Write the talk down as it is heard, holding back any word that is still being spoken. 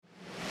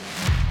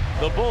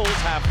The Bulls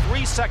have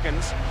 3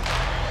 seconds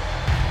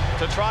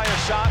to try a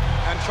shot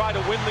and try to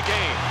win the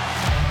game.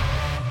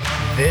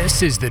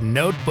 This is the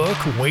Notebook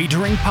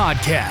Wagering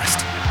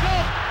Podcast. Go.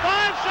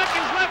 5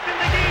 seconds left in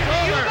the game.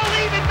 Do you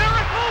believe in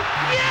miracles?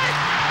 Yes!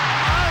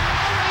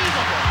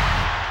 Unbelievable.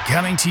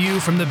 Coming to you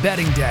from the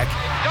betting deck.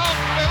 Don't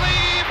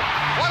believe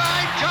what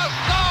I just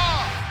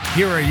saw.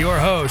 Here are your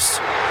hosts.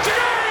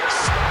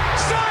 Diggs!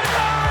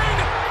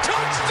 Sideline!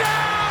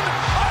 Touchdown!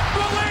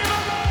 Unbelievable!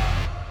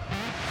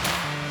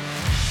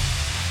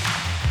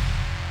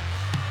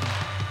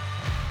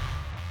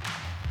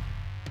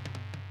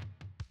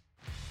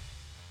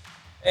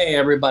 Hey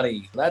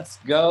everybody, let's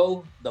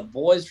go. The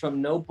boys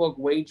from Notebook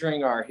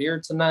Wagering are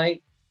here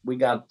tonight. We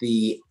got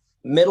the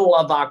middle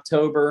of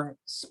October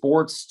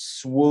sports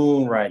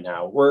swoon right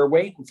now. We're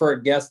waiting for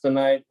a guest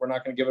tonight. We're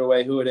not going to give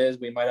away who it is.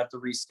 We might have to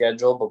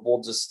reschedule, but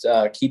we'll just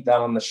keep that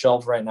on the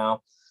shelf right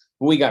now.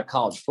 We got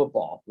college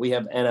football. We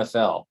have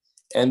NFL,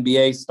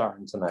 NBA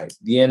starting tonight.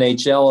 The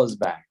NHL is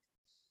back.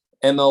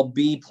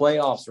 MLB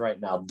playoffs right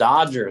now.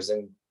 Dodgers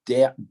and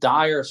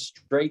dire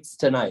straits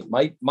tonight.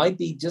 Might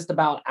be just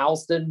about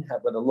ousted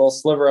with a little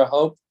sliver of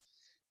hope.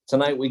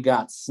 Tonight we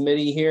got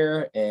Smitty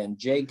here and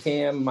J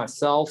Cam,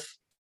 myself.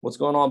 What's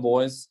going on,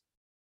 boys?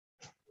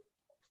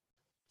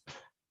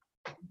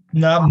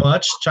 Not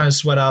much. Trying to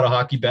sweat out a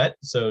hockey bet.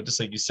 So just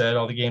like you said,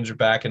 all the games are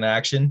back in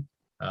action.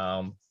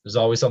 There's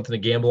always something to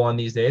gamble on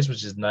these days,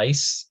 which is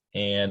nice.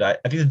 And I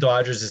think the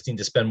Dodgers just need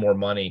to spend more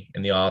money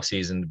in the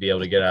offseason to be able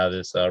to get out of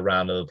this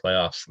round of the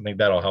playoffs. I think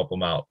that'll help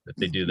them out if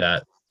they do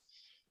that.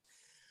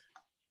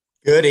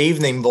 Good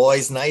evening,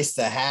 boys. Nice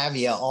to have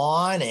you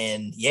on.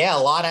 And yeah,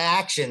 a lot of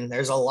action.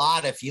 There's a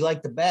lot. If you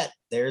like to bet,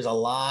 there's a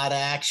lot of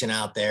action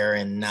out there.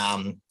 And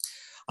I'm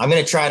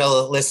going to try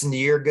to listen to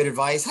your good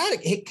advice.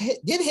 Did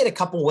hit a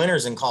couple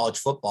winners in college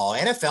football.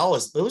 NFL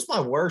was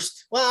my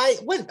worst. Well, I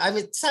went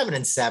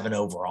 7-7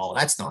 overall.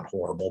 That's not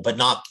horrible, but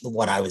not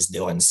what I was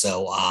doing.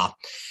 So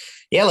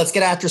yeah, let's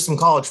get after some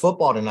college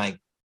football tonight.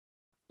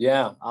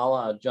 Yeah,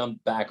 I'll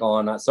jump back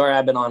on. Sorry,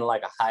 I've been on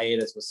like a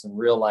hiatus with some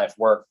real life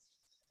work.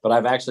 But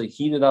I've actually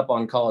heated up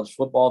on college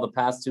football the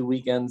past 2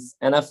 weekends.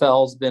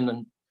 NFL's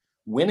been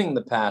winning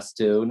the past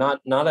two,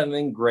 not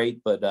anything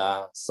great, but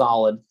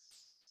solid.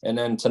 And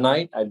then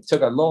tonight I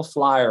took a little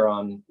flyer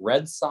on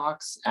Red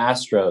Sox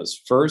Astros,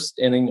 first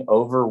inning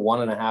over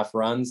 1.5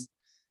 runs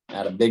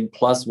at a big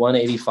plus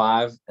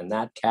 185, and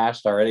that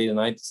cashed already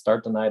tonight to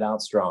start the night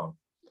out strong.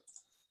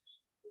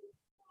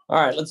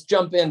 All right, let's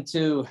jump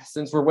into,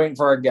 since we're waiting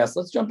for our guests,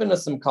 let's jump into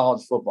some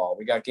college football.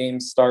 We got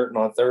games starting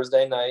on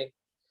Thursday night.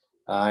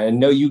 I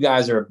know you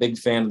guys are a big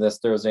fan of this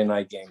Thursday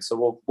night game,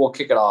 so we'll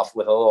kick it off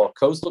with a little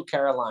Coastal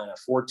Carolina,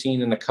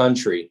 14 in the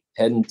country,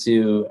 heading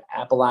to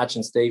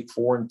Appalachian State,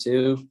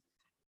 4-2.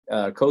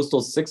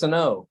 Coastal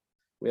 6-0.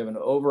 We have an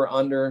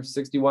over/under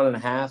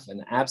 61.5,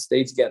 and App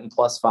State's getting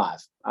 +5.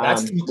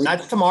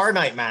 That's tomorrow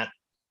night, Matt.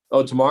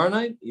 Oh, tomorrow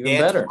night? Even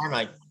better. Tomorrow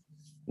night.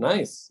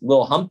 Nice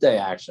little hump day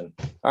action.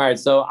 All right,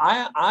 so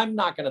I'm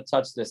not going to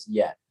touch this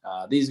yet.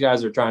 These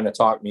guys are trying to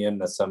talk me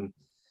into some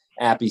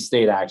Appy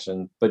State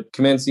action, but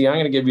Kaminsky, I'm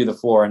going to give you the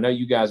floor. I know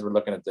you guys were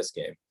looking at this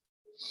game.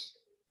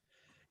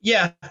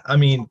 Yeah, I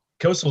mean,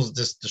 Coastal's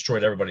just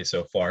destroyed everybody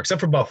so far, except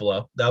for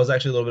Buffalo. That was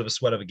actually a little bit of a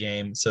sweat of a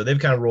game. So they've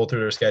kind of rolled through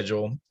their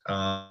schedule.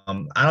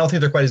 I don't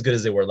think they're quite as good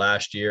as they were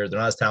last year. They're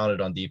not as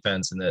talented on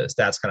defense, and the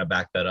stats kind of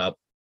back that up.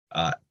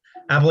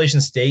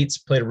 Appalachian State's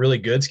played a really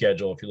good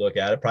schedule if you look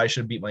at it. Probably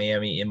should have beat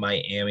Miami in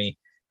Miami.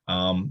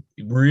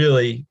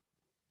 Really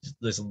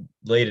this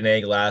laid an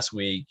egg last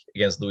week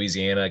against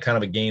Louisiana, kind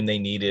of a game they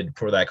needed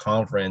for that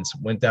conference,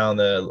 went down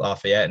to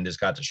Lafayette and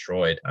just got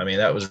destroyed. I mean,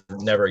 that was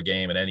never a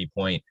game at any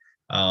point.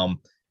 And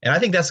I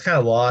think that's kind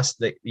of lost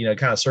that,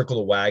 kind of circle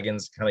the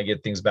wagons, kind of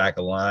get things back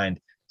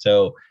aligned.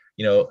 So,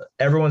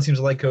 everyone seems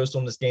to like Coastal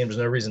in this game. There's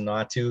no reason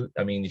not to.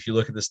 I mean, if you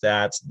look at the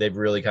stats, they've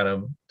really kind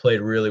of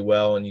played really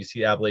well. And you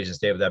see Appalachian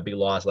State with that big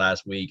loss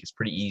last week. It's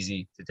pretty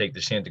easy to take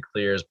the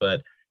Chanticleers,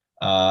 but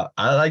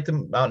I like the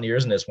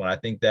Mountaineers in this one. I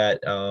think that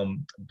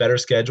better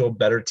schedule,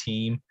 better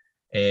team,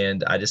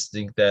 and I just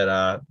think that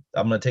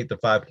I'm going to take the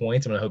 5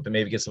 points. I'm going to hope it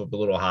maybe gets up a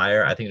little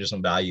higher. I think there's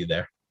some value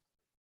there.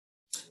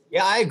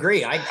 Yeah, I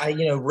agree. I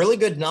really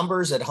good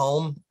numbers at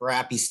home for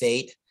Appy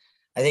State.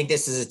 I think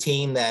this is a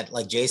team that,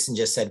 like Jason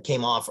just said,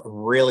 came off a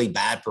really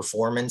bad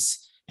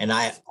performance. And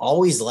I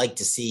always like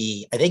to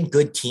see, I think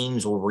good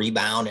teams will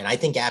rebound. And I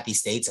think Appy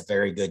State's a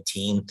very good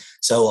team.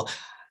 So,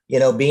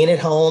 being at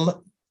home,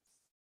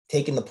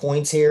 taking the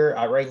points here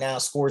right now,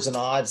 scores and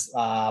odds,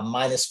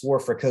 -4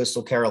 for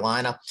Coastal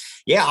Carolina.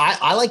 Yeah,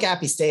 I like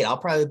Appy State. I'll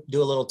probably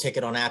do a little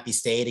ticket on Appy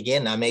State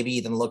again. I maybe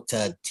even look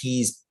to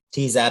tease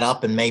that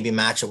up and maybe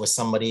match it with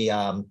somebody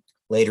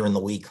later in the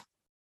week.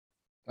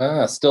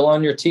 Still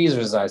on your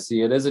teasers, I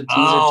see. It is a teaser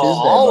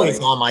Tuesday. Always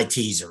on my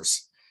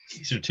teasers.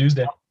 Teaser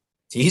Tuesday.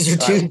 Teaser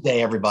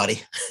Tuesday,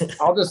 everybody.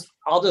 I'll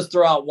just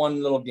throw out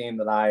one little game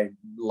that I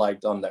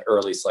liked on the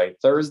early slate.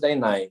 Thursday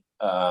night,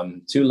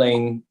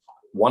 Tulane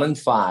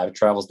 1-5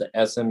 travels to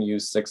SMU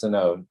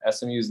 6-0.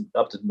 SMU's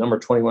up to number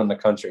 21 in the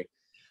country.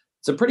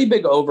 It's a pretty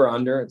big over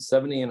under. It's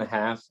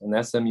 70.5,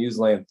 and SMU's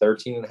laying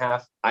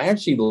 13.5. I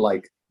actually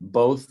like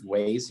both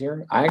ways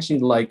here. I actually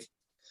like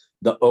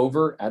the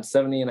over at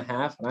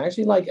 70.5, and I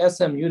actually like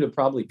SMU to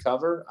probably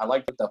cover. I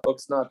like that the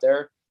hook's not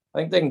there. I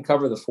think they can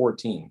cover the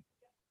 14.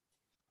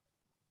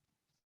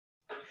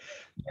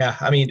 Yeah,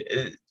 I mean,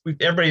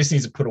 everybody just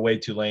needs to put away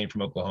Tulane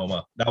from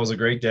Oklahoma. That was a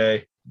great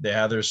day. They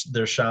had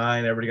their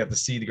shine. Everybody got to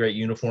see the great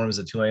uniforms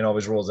that Tulane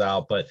always rolls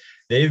out, but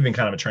they've been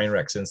kind of a train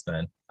wreck since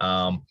then.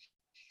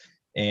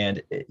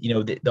 And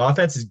the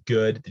offense is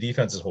good. The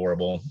defense is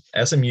horrible.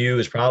 SMU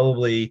is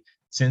probably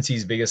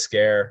Cincy's biggest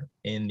scare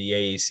in the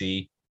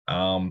AAC.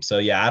 So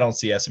yeah, I don't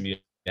see SMU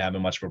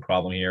having much of a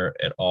problem here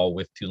at all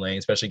with Tulane,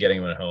 especially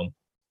getting them at home.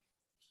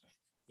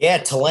 Yeah,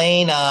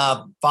 Tulane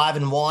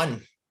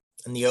 5-1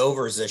 in the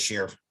overs this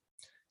year.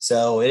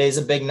 So it is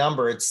a big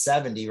number. It's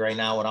 70 right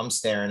now, what I'm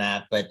staring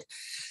at. But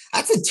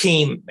that's a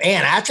team,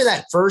 man, after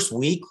that first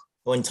week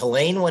when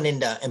Tulane went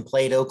into and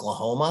played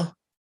Oklahoma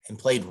and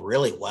played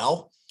really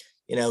well,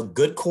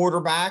 good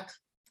quarterback,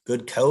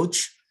 good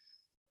coach.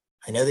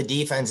 I know the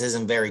defense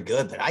isn't very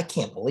good, but I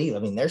can't believe,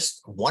 they're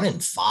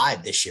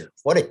 1-5 this year.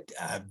 What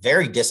a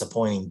very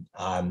disappointing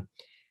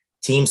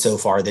team so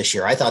far this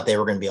year. I thought they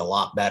were going to be a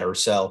lot better.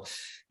 So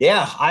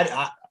yeah,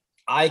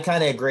 I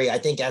kind of agree. I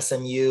think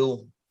SMU,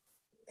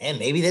 and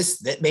maybe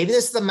this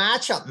is the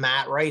matchup,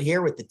 Matt, right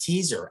here with the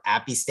teaser,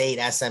 Appy State,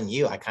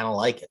 SMU. I kind of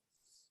like it.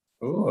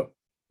 Ooh,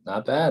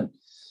 not bad.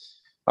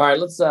 All right,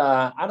 let's.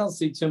 I don't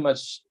see too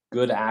much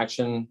good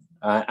action.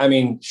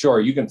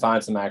 Sure, you can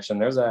find some action.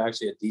 There's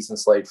actually a decent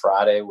slate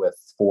Friday with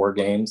 4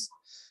 games.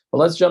 But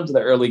let's jump to the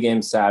early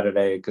game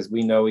Saturday, because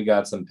we know we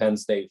got some Penn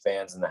State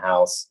fans in the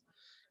house,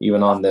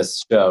 even on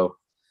this show.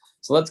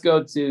 So let's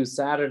go to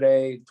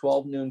Saturday,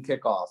 12 noon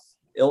kickoff.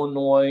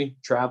 Illinois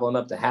traveling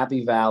up to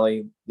Happy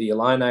Valley. The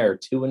Illini are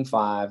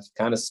 2-5,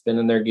 kind of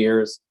spinning their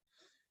gears.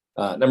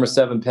 Number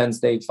 7, Penn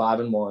State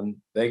 5-1.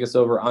 Vegas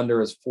over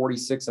under is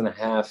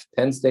 46.5.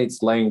 Penn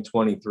State's laying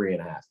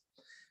 23.5.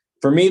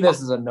 For me,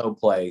 this is a no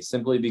play,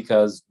 simply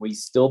because we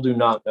still do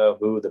not know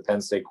who the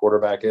Penn State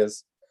quarterback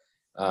is.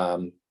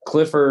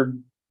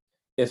 Clifford,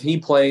 if he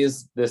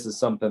plays, this is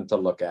something to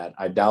look at.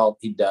 I doubt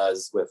he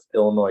does with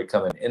Illinois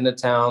coming into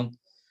town.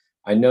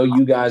 I know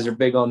you guys are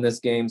big on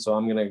this game, so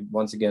I'm going to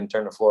once again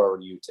turn the floor over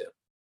to you two.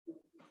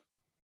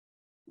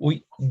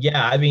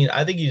 I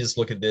think you just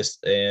look at this,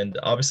 and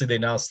obviously they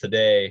announced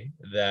today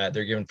that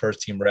they're giving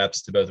first-team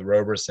reps to both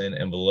Roberson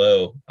and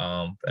Below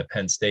at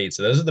Penn State.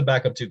 So those are the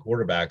backup 2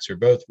 quarterbacks who are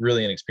both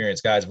really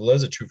inexperienced guys.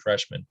 Below's a true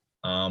freshman.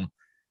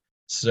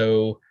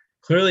 So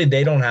clearly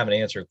they don't have an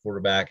answer at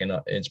quarterback, and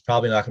it's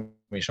probably not going to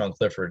be Sean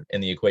Clifford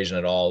in the equation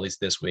at all, at least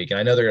this week. And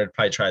I know they're going to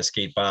probably try to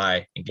skate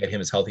by and get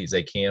him as healthy as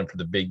they can for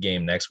the big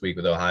game next week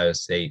with Ohio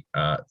State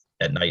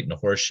at night in the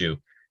Horseshoe.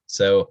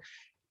 So,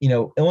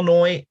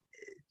 Illinois,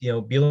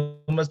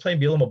 Bielema's playing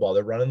Bielema ball.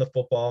 They're running the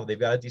football. They've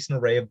got a decent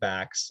array of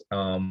backs. They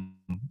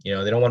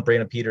don't want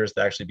Brandon Peters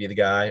to actually be the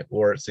guy,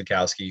 or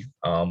Sikowski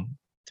to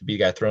be the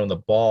guy throwing the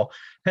ball.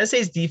 Penn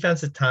State's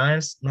defense at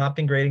times not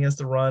been great against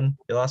the run.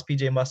 They lost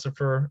P.J.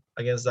 Mustipher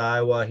against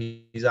Iowa.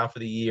 He's out for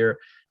the year.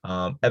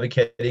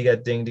 Ebiketie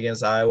got dinged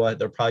against Iowa.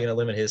 They're probably going to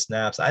limit his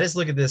snaps. I just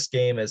look at this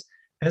game as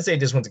Penn State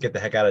just wants to get the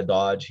heck out of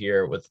Dodge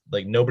here with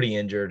nobody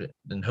injured,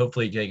 and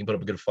hopefully they can put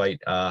up a good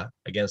fight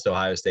against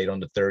Ohio State on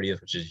the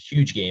 30th, which is a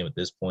huge game at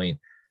this point.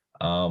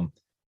 Who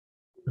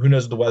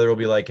knows what the weather will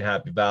be like in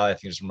Happy Valley? I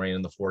think there's some rain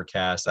in the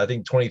forecast. I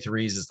think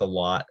 23s is a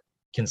lot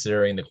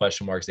considering the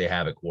question marks they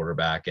have at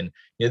quarterback. And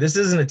this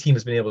isn't a team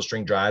that's been able to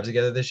string drives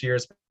together this year.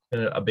 It's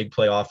been a big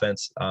play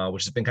offense,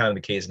 which has been kind of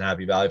the case in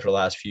Happy Valley for the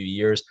last few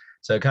years.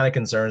 So it kind of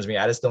concerns me.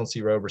 I just don't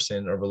see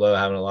Roberson or Below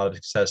having a lot of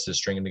success to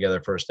stringing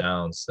together first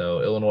downs.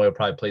 So Illinois will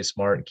probably play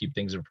smart and keep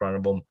things in front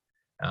of them.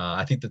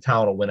 I think the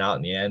talent will win out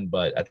in the end,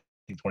 but I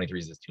think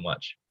 23s is too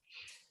much.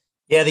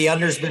 Yeah, the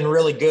under's been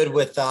really good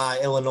with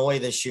Illinois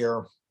this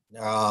year.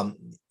 Keep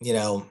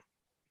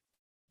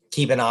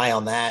an eye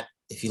on that.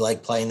 If you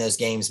like playing those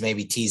games,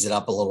 maybe tease it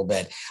up a little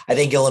bit. I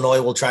think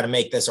Illinois will try to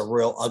make this a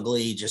real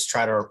ugly, just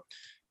try to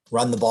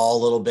run the ball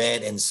a little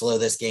bit and slow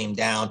this game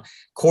down.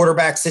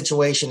 Quarterback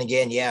situation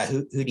again. Yeah.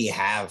 Who do you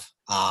have?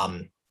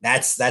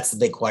 That's the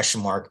big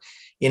question mark,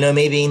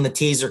 me being the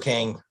teaser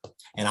king.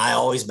 And I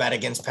always bet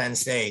against Penn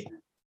State.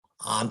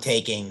 I'm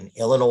taking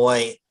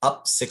Illinois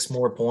up 6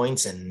 more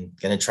points and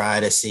going to try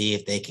to see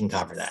if they can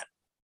cover that.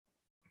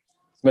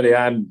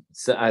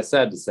 I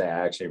sad to say,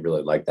 I actually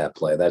really like that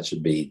play. That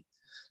should be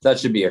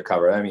a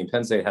cover.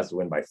 Penn State has to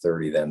win by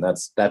 30 then.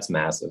 That's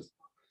massive.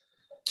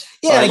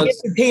 Yeah, right,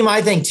 against the team,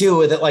 I think, too,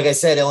 with it, like I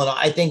said, Illinois,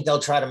 I think they'll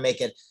try to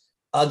make it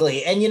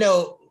ugly. And,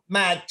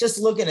 Matt, just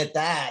looking at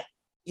that,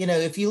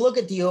 if you look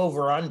at the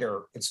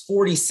over-under, it's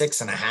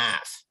 46.5.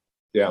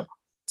 Yeah.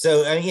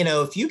 So,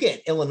 if you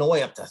get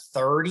Illinois up to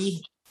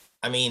 30,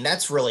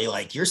 that's really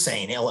like you're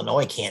saying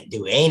Illinois can't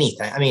do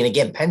anything.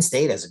 Again, Penn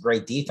State has a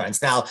great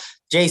defense. Now,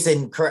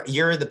 Jason,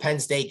 you're the Penn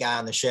State guy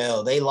on the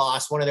show. They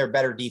lost one of their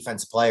better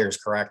defensive players,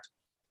 correct?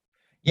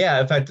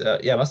 Yeah, in fact,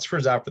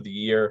 Mustipher's out for the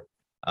year.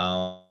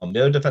 The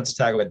other defensive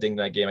tackle got dinged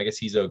in that game. I guess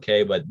he's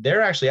okay, but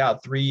they're actually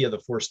out 3 of the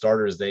 4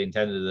 starters they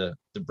intended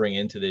to bring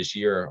into this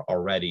year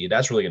already.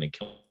 That's really going to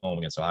kill them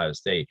against Ohio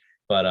State.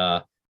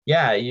 But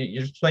yeah,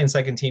 you're just playing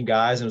second team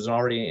guys, and it was an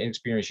already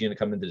inexperienced unit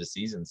coming into the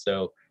season.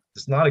 So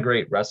it's not a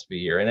great recipe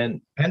here. And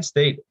then Penn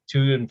State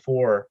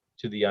 2-4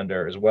 to the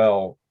under as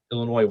well.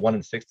 Illinois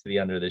 1-6 to the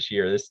under this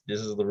year. This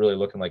is really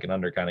looking like an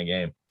under kind of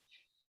game.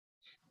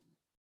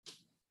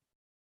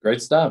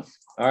 Great stuff.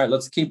 All right,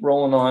 let's keep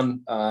rolling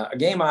on. A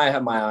game I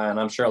have my eye on.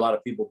 I'm sure a lot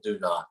of people do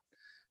not,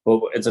 but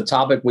it's a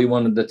topic we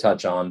wanted to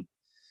touch on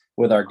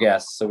with our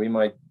guests, so we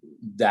might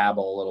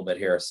dabble a little bit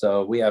here.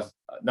 So we have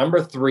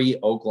number 3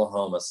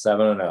 Oklahoma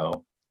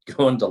 7-0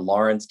 going to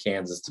Lawrence,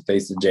 Kansas to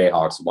face the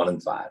Jayhawks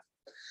 1-5.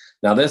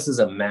 Now this is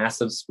a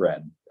massive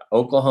spread.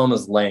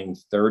 Oklahoma's laying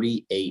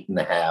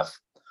 38.5,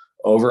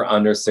 over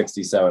under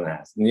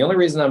 67.5. And the only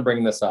reason I'm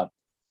bringing this up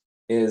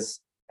is,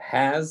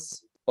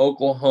 has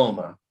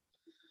Oklahoma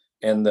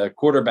and the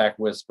quarterback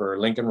whisperer,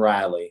 Lincoln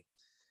Riley,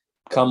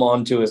 come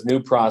on to his new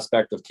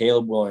prospect of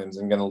Caleb Williams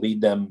and going to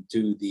lead them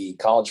to the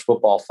college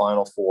football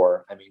Final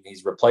Four? I mean,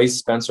 he's replaced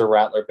Spencer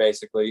Rattler,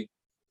 basically,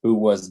 who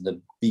was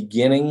the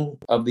beginning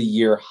of the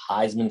year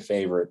Heisman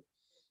favorite.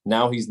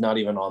 Now he's not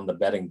even on the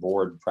betting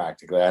board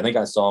practically. I think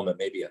I saw him at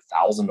maybe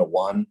 1,000 to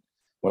 1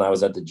 when I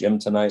was at the gym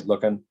tonight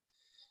looking.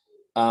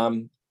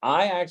 I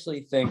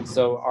actually think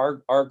so.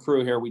 Our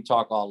crew here, we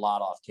talk a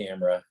lot off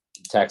camera,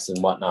 texts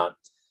and whatnot.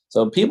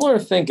 So people are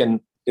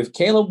thinking, if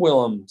Caleb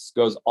Williams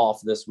goes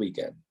off this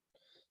weekend,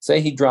 say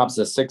he drops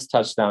a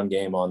 6-touchdown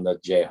game on the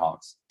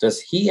Jayhawks,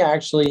 does he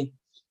actually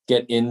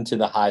get into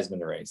the Heisman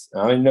race?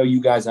 I know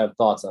you guys have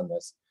thoughts on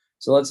this.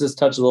 So let's just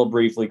touch a little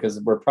briefly, because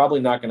we're probably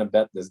not going to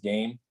bet this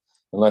game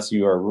unless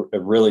you are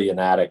really an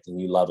addict and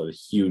you love a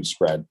huge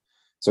spread.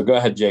 So go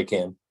ahead, J.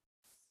 Cam.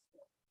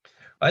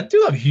 I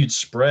do have a huge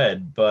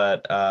spread,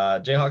 but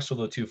Jayhawks are a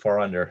little too far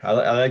under.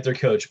 I like their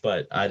coach,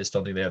 but I just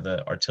don't think they have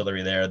the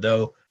artillery there,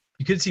 though.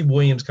 You could see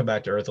Williams come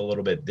back to earth a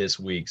little bit this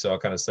week, so I'll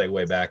kind of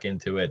segue back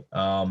into it.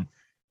 Kind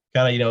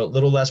of, a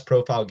little less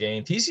profile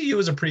game. TCU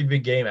was a pretty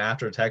big game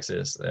after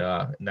Texas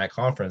in that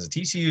conference.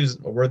 TCU is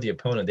a worthy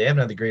opponent. They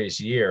haven't had the greatest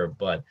year,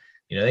 but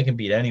they can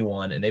beat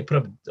anyone, and they put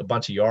up a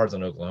bunch of yards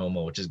on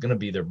Oklahoma, which is going to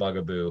be their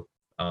bugaboo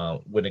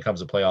when it comes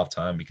to playoff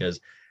time,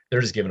 because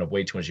they're just giving up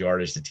way too much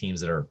yardage to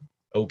teams that are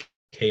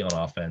okay on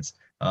offense.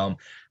 I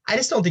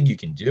just don't think you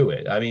can do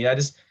it. I mean,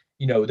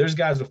 there's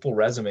guys with full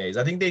resumes.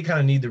 I think they kind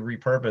of need to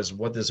repurpose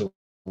what this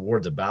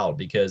award's about,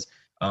 because,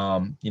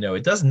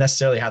 it doesn't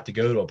necessarily have to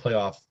go to a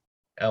playoff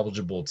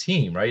eligible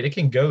team, right? It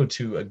can go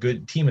to a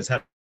good team that's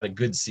had a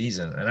good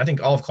season. And I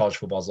think all of college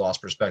football's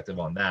lost perspective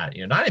on that.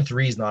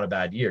 9-3 is not a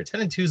bad year.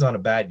 10-2 is not a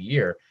bad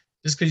year.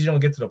 Just because you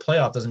don't get to the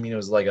playoff doesn't mean it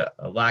was like a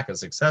lack of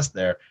success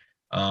there.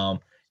 I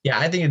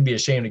think it'd be a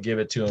shame to give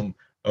it to him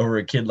over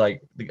a kid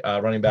like the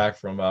running back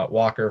from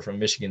Walker from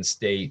Michigan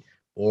State,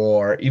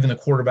 or even the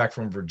quarterback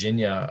from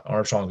Virginia,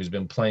 Armstrong, who's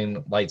been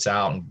playing lights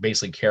out and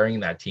basically carrying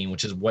that team,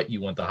 which is what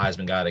you want the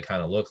Heisman guy to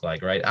kind of look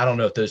like, right? I don't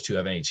know if those two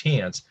have any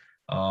chance.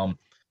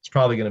 It's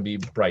probably going to be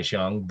Bryce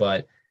Young,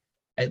 but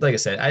like I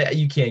said,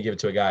 you can't give it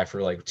to a guy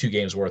for like 2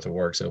 games worth of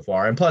work so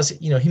far. And plus,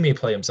 he may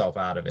play himself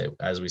out of it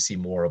as we see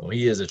more of him.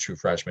 He is a true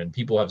freshman.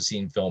 People have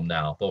seen film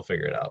now. They'll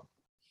figure it out.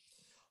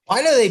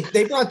 I know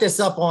they brought this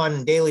up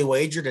on Daily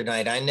Wager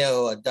tonight. I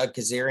know Doug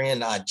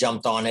Kazarian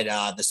jumped on it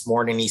this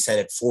morning. He said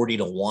at 40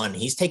 to 1.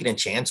 He's taking a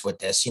chance with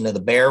this. The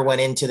Bear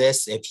went into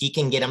this. If he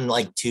can get him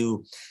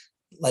to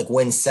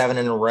win 7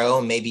 in a row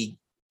and maybe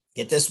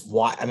get this,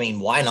 why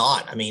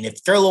not? I mean, if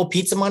throw a little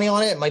pizza money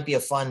on it, it might be a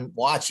fun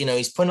watch.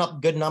 He's putting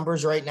up good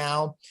numbers right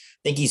now.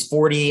 I think he's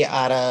 40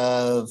 out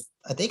of,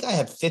 I think I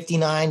have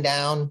 59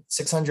 down,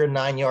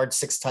 609 yards,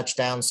 6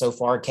 touchdowns so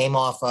far. Came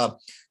off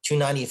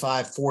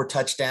 295, 4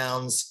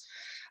 touchdowns,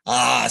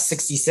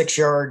 66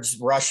 yards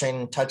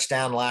rushing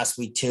touchdown last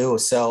week too.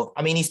 So,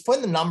 he's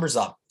putting the numbers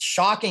up.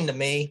 Shocking to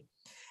me.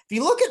 If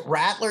you look at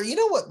Rattler, you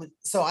know what?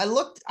 So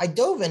I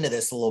dove into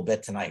this a little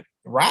bit tonight.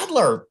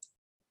 Rattler,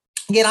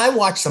 again, I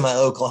watched some of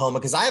Oklahoma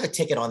because I have a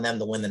ticket on them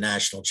to win the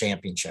national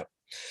championship.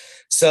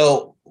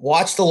 So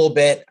watched a little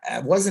bit. I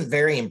wasn't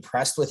very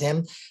impressed with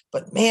him,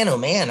 but man, oh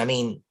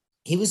man,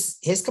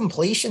 his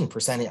completion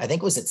percentage, I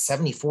think was at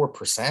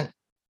 74%,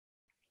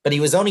 but he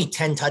was only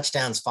 10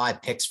 touchdowns,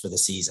 5 picks for the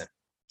season.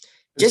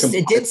 It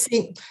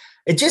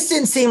just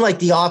didn't seem like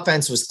the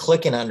offense was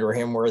clicking under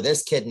him, where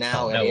this kid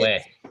now. No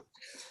way.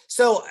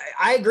 So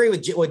I agree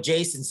with what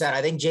Jason said.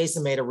 I think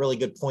Jason made a really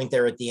good point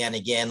there at the end.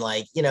 Again,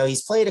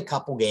 he's played a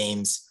couple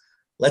games.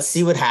 Let's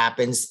see what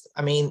happens.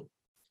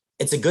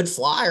 It's a good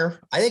flyer.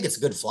 I think it's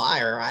a good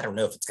flyer. I don't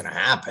know if it's going to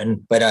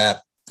happen,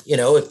 but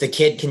if the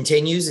kid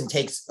continues and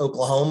takes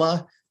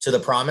Oklahoma to the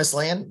promised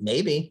land,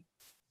 maybe.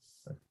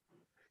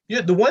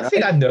 The one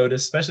thing I've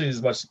noticed, especially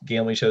as much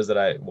gambling shows that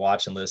I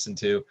watch and listen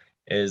to,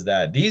 is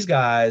that these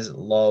guys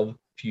love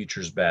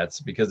futures bets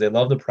because they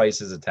love the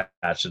prices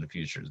attached to the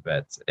futures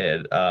bets.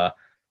 And,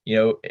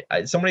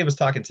 somebody was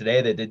talking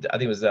today that did, I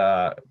think it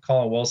was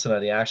Colin Wilson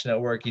on the Action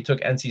Network. He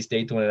took NC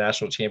State to win a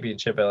national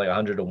championship at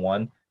 100 to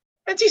 1.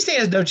 NC State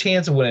has no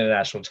chance of winning a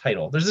national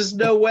title. There's just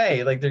no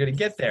way like they're going to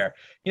get there.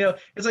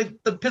 It's like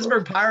the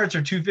Pittsburgh Pirates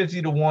are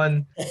 250 to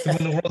 1 to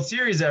win the World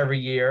Series every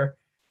year.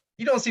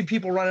 You don't see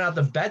people running out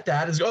to bet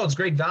that. It's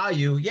great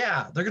value.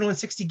 Yeah, they're going to win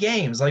 60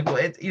 games. Like,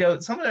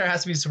 something there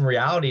has to be some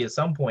reality at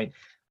some point.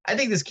 I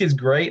think this kid's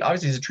great.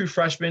 Obviously, he's a true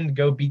freshman. To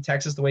go beat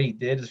Texas the way he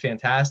did is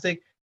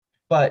fantastic.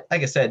 But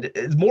like I said,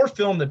 the more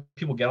film that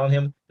people get on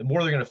him, the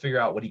more they're going to figure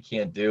out what he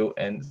can't do.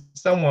 And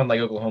someone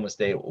like Oklahoma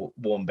State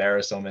will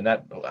embarrass him, and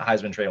that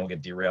Heisman train will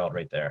get derailed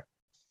right there.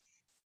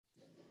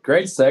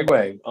 Great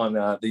segue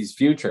on these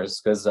futures,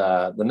 because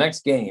the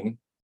next game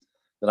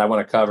that I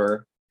want to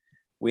cover,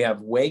 we have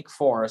Wake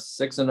Forest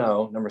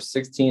 6-0, number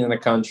 16 in the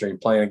country,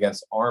 playing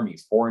against Army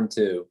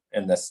 4-2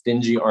 and the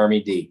stingy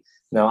Army D.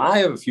 Now, I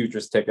have a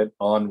futures ticket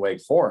on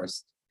Wake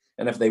Forest,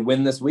 and if they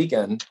win this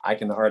weekend, I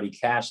can already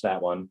cash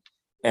that one.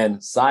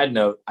 And side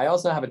note, I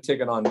also have a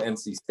ticket on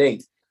NC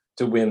State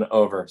to win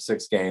over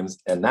 6 games,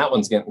 and that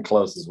one's getting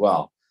close as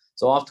well.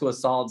 So off to a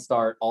solid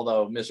start,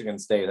 although Michigan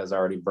State has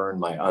already burned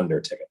my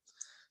under ticket.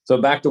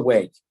 So back to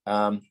Wake.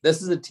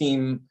 This is a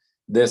team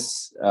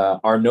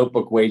our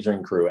notebook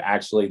wagering crew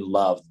actually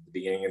loved at the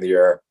beginning of the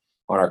year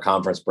on our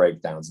conference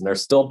breakdowns. And they're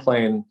still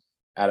playing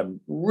at a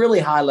really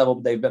high level,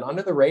 but they've been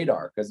under the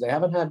radar because they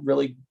haven't had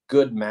really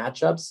good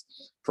matchups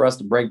for us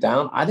to break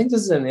down. I think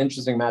this is an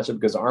interesting matchup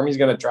because Army's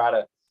going to try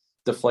to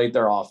deflate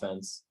their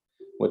offense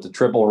with the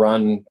triple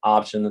run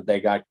option that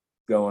they got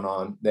going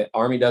on. The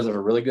Army does have a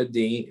really good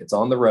D. It's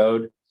on the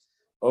road.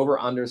 Over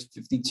unders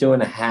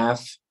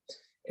 52.5,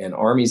 and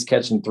Army's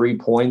catching 3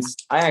 points.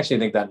 I actually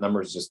think that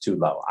number is just too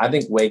low. I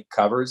think Wake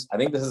covers. I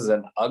think this is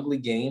an ugly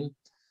game,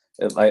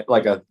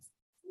 like a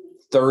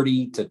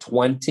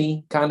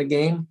 30-20 kind of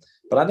game.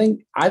 But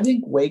I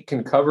think Wake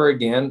can cover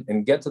again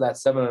and get to that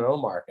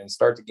 7-0 mark and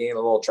start to gain a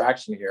little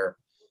traction here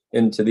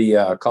into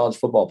the college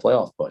football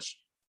playoff push.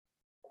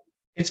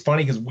 It's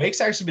funny because Wake's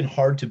actually been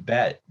hard to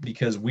bet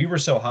because we were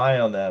so high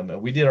on them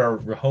and we did our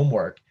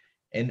homework.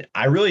 And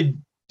I really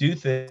do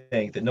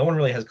think that no one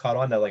really has caught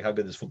on to like how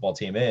good this football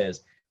team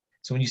is.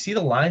 So when you see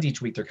the lines each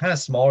week, they're kind of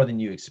smaller than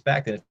you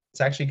expect. And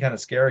it's actually kind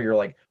of scary. You're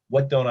like,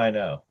 what don't I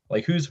know?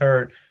 Like, who's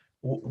hurt?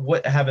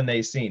 What haven't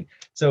they seen?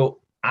 So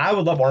I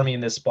would love Army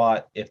in this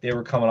spot if they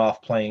were coming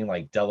off playing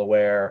like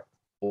Delaware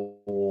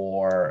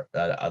or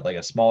like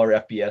a smaller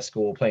FBS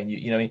school playing,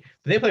 what I mean?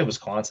 But they played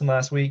Wisconsin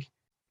last week.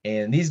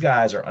 And these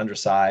guys are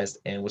undersized,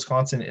 and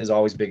Wisconsin is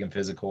always big and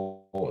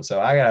physical. So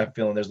I got a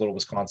feeling there's a little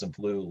Wisconsin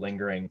flu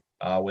lingering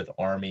with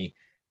Army.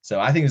 So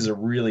I think this is a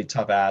really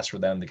tough ask for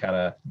them to kind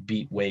of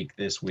beat Wake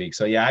this week.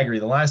 So, yeah, I agree.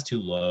 The line's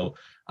too low.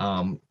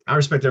 I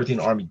respect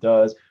everything Army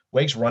does.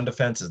 Wake's run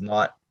defense is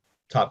not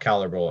top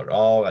caliber at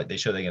all. Like they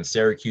showed against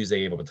Syracuse. They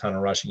gave up a ton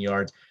of rushing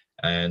yards.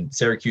 And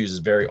Syracuse is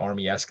very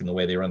Army-esque in the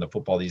way they run the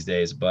football these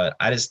days. But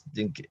I just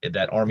think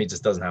that Army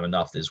just doesn't have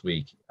enough this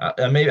week.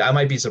 Maybe I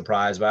might be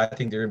surprised, but I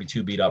think they're going to be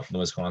too beat up from the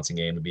Wisconsin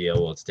game to be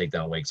able to take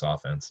down Wake's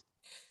offense.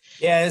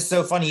 Yeah, it's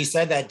so funny you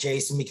said that,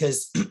 Jason,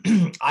 because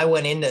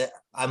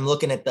I'm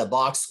looking at the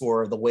box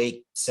score of the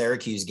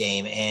Wake-Syracuse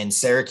game, and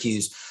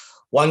Syracuse,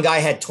 one guy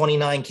had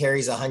 29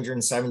 carries,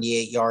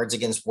 178 yards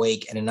against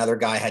Wake, and another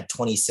guy had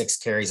 26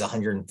 carries,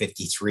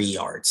 153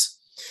 yards.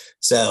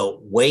 So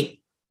Wake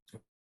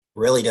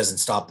really doesn't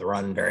stop the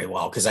run very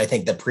well because I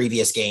think the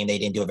previous game they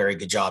didn't do a very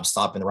good job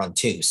stopping the run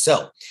too.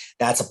 So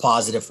that's a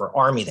positive for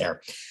Army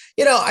there.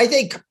 I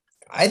think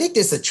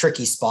this is a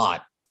tricky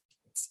spot.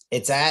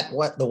 It's at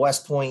the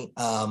West Point.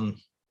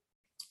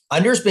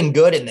 Under's been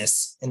good in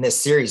this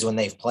series when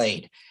they've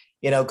played.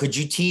 Could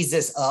you tease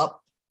this up?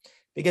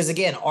 Because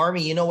again,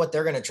 Army, you know what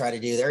they're going to try to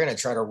do? They're going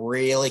to try to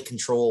really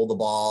control the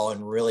ball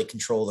and really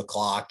control the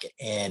clock,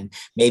 and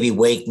maybe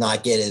Wake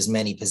not get as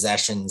many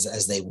possessions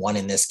as they won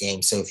in this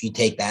game. So if you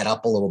take that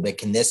up a little bit,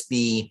 can this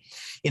be,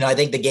 I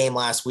think the game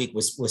last week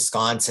was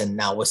Wisconsin.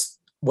 Now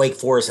Wake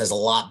Forest has a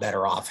lot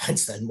better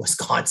offense than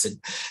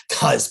Wisconsin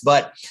does,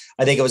 but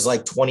I think it was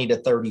like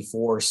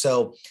 20-34.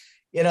 So,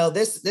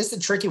 this is a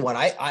tricky one.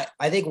 I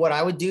think what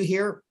I would do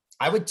here,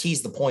 I would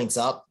tease the points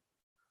up.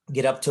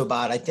 Get up to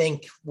about, I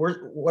think what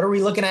are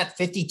we looking at?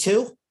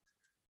 52?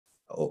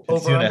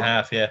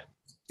 52.5, yeah.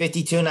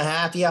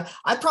 52.5, yeah.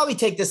 I'd probably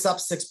take this up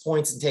 6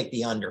 points and take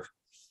the under.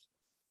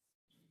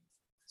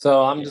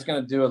 So I'm just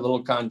going to do a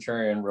little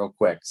contrarian real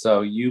quick.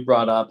 So you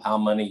brought up how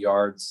many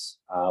yards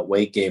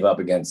Wake gave up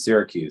against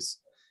Syracuse,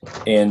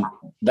 and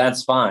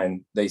that's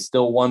fine. They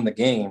still won the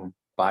game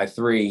by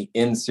 3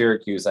 in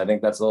Syracuse. I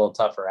think that's a little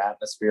tougher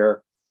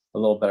atmosphere, a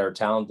little better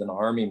talent than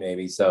Army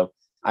maybe. So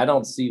I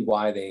don't see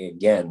why they,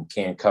 again,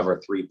 can't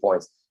cover 3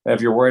 points. And if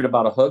you're worried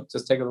about a hook,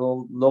 just take a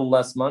little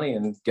less money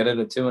and get it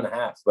at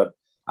 2.5. But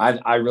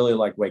I really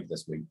like Wake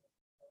this week.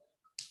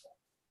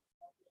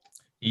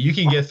 You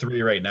can get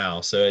 3 right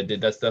now. So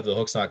that's the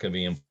hook's not going to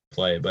be in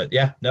play. But,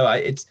 yeah, no,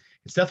 it's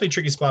definitely a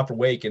tricky spot for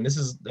Wake. And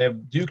they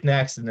have Duke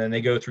next, and then they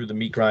go through the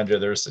meat grinder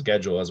of their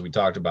schedule, as we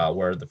talked about,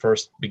 where the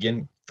first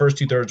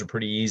 2/3 are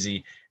pretty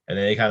easy. And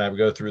then they kind of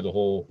go through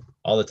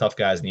all the tough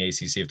guys in the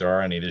ACC, if there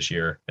are any this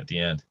year, at the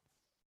end.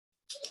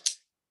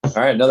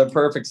 All right, another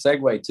perfect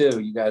segue too.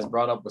 You guys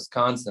brought up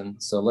Wisconsin,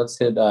 so let's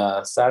hit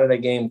Saturday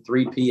game,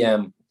 3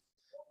 p.m.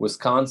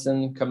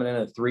 Wisconsin coming in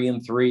at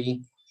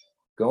 3-3,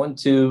 going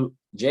to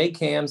J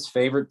Cam's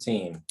favorite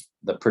team,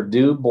 the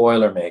Purdue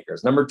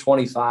Boilermakers, number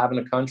 25 in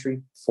the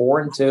country,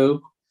 4-2,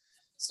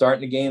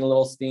 starting to gain a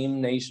little steam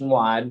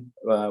nationwide.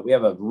 We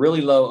have a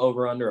really low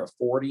over/under of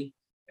 40,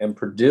 and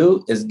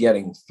Purdue is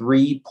getting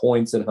 3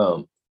 points at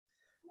home.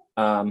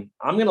 I'm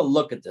going to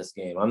look at this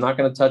game. I'm not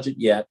going to touch it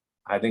yet.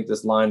 I think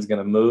this line's going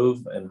to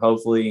move, and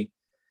hopefully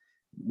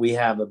we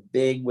have a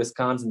big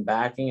Wisconsin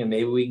backing, and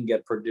maybe we can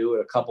get Purdue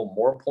at a couple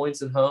more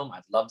points at home.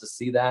 I'd love to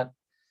see that.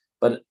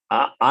 But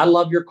I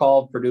love your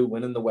call of Purdue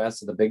winning the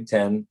West of the Big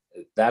Ten.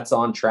 That's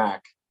on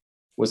track.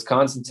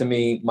 Wisconsin, to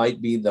me,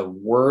 might be the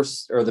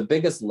worst or the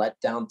biggest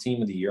letdown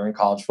team of the year in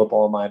college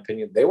football, in my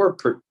opinion. They were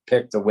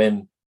picked to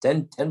win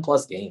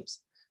 10-plus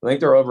games. I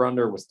think their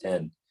over-under was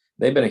 10.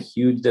 They've been a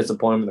huge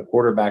disappointment. The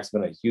quarterback's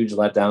been a huge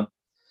letdown.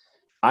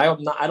 I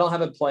don't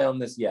have a play on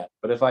this yet,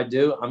 but if I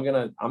do, I'm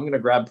gonna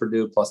grab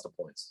Purdue plus the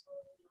points.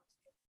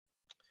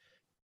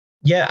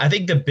 Yeah, I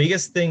think the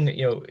biggest thing,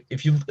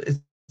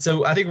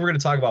 so I think we're going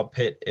to talk about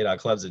Pitt and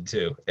Clemson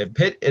too. And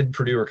Pitt and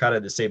Purdue are kind of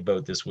in the same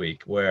boat this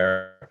week,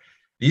 where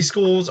these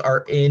schools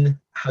are in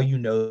how you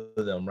know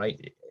them,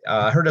 right?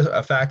 I heard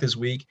a fact this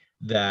week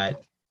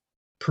that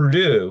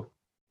Purdue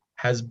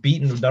has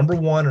beaten the number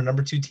 1 or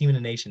number 2 team in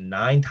the nation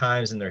 9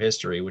 times in their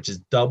history, which is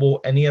double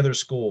any other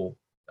school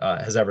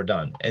has ever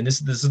done. And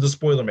this is the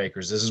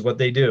Spoilermakers. This is what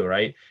they do,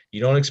 right? You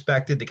don't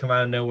expect it to come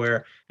out of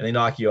nowhere, and they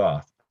knock you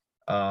off.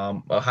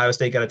 Ohio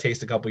State got a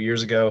taste a couple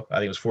years ago. I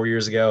think it was 4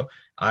 years ago.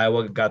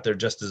 Iowa got their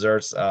just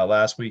desserts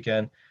last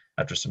weekend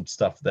after some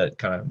stuff that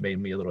kind of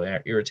made me a little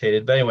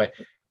irritated. But anyway,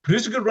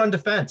 Purdue's a good run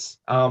defense.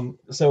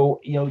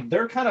 So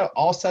they're kind of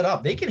all set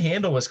up. They can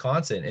handle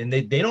Wisconsin, and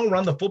they don't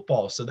run the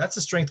football. So that's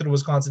the strength of the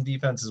Wisconsin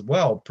defense as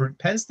well.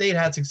 Penn State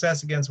had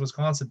success against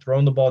Wisconsin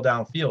throwing the ball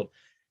downfield.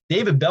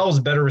 David Bell is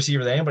a better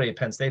receiver than anybody at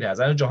Penn State has.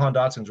 I know Jahan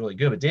Dotson's really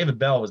good, but David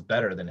Bell was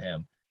better than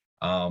him.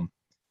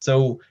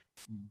 So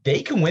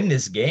they can win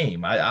this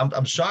game.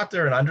 I'm shocked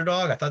they're an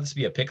underdog. I thought this would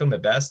be a pick 'em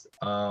at best,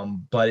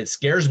 but it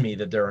scares me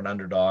that they're an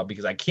underdog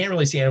because I can't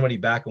really see anybody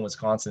back in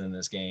Wisconsin in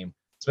this game,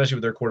 especially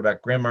with their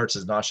quarterback. Graham Mertz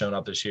has not shown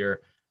up this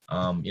year.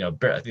 I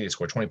think they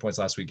scored 20 points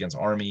last week against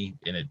Army,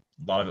 and a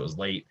lot of it was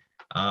late.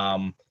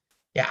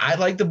 Yeah, I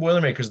like the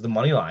Boilermakers, the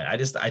money line.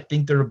 I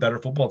think they're a better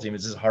football team.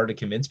 It's just hard to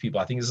convince people.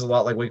 I think this is a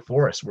lot like Wake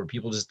Forest, where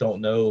people just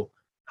don't know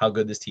how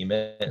good this team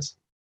is.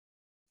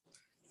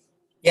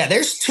 Yeah,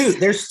 there's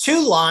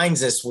two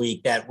lines this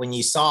week that when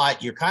you saw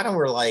it, you kind of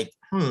were like,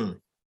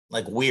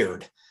 like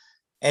weird.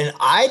 And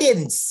I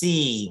didn't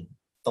see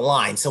the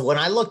line. So when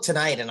I looked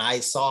tonight and I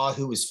saw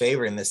who was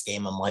favoring this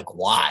game, I'm like,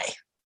 why?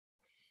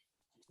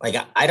 Like,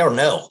 I don't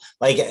know.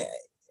 Like,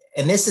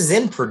 and this is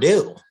in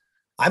Purdue.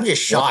 I'm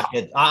just shocked.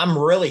 I'm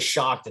really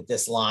shocked at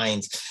this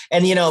lines.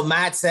 And,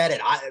 Matt said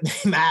it.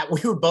 Matt, we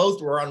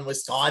were on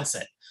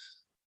Wisconsin.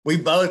 We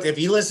both, if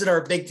you listen to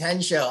our Big Ten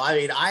show, I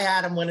mean, I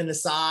had him winning the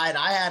side.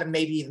 I had him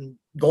maybe even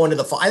going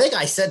to I think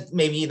I said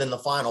maybe even the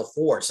Final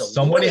Four. So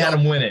somebody had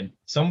him winning.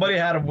 I might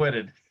have had him,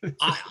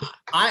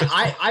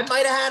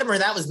 or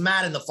that was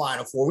Matt in the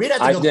Final Four. We'd have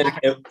to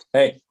go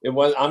back. It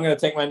was. I'm going to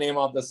take my name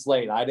off the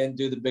slate. I didn't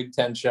do the Big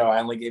Ten show. I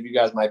only gave you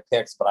guys my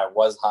picks, but I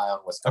was high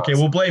on Wisconsin. Okay,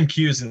 we'll blame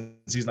Q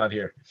since he's not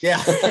here.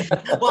 Yeah.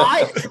 Well,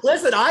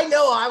 I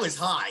know I was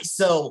high,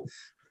 so.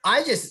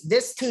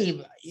 This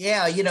team,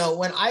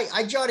 when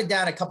I jotted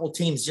down a couple of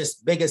teams,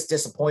 just biggest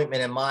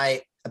disappointment in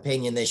my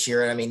opinion this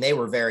year. And I mean, they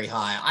were very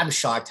high. I'm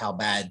shocked how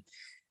bad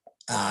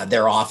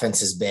their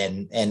offense has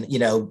been. And,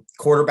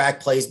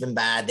 quarterback play's been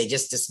bad. They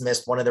just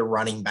dismissed one of their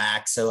running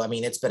backs. So, I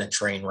mean, it's been a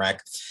train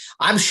wreck.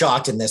 I'm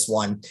shocked in this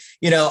one.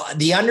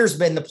 The under's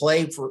been the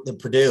play for the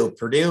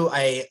Purdue.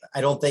 I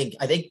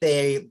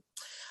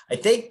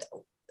think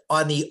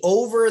on the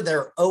over,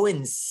 they're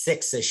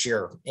 0-6 this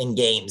year in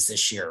games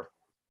this year.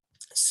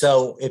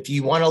 So if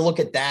you want to look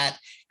at that,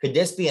 could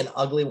this be an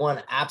ugly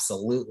one?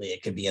 Absolutely.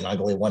 It could be an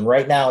ugly one.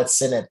 Right now it's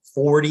sitting at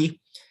 40.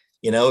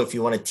 If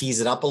you want to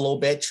tease it up a little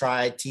bit,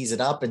 tease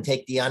it up and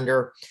take the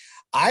under.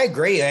 I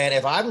agree, man.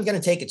 If I'm going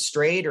to take it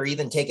straight or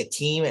even take a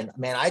team, and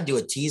man, I'd do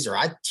a teaser.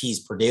 I'd tease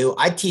Purdue.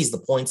 I'd tease the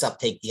points up,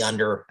 take the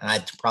under, and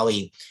I'd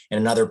probably in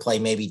another play,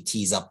 maybe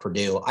tease up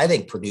Purdue. I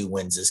think Purdue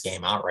wins this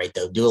game outright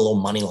though. Do a little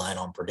money line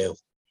on Purdue.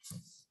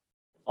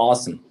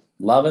 Awesome.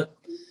 Love it.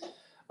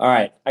 All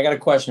right. I got a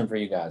question for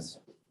you guys.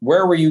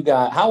 Where were you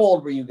guys? How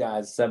old were you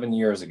guys 7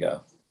 years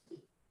ago?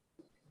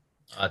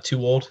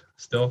 Too old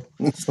still.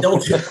 Still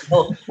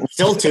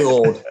too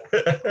old.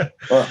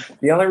 Well,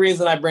 the only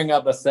reason I bring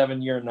up a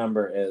 7-year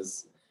number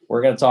is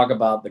we're going to talk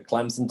about the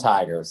Clemson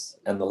Tigers.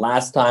 And the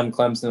last time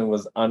Clemson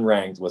was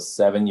unranked was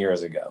 7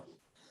 years ago.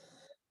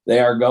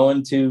 They're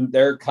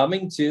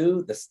coming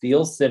to the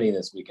Steel City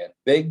this weekend.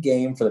 Big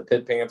game for the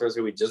Pitt Panthers,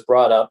 who we just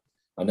brought up.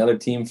 Another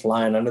team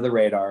flying under the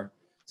radar.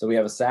 So we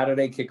have a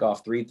Saturday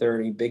kickoff,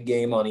 3:30, big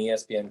game on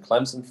ESPN.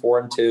 Clemson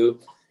 4-2,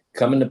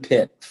 coming to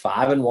Pitt,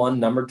 5-1,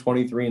 number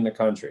 23 in the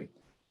country.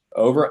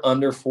 Over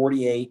under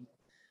 48,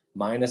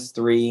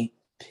 -3.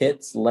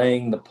 Pitt's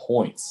laying the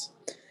points.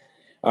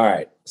 All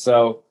right.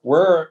 So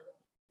we're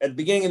at the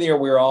beginning of the year,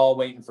 we were all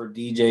waiting for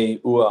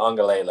DJ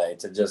Uiagalelei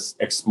to just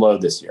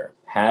explode this year.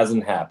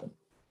 Hasn't happened.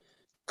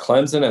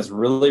 Clemson has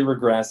really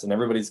regressed, and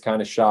everybody's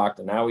kind of shocked.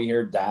 And now we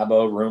hear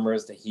Dabo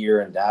rumors to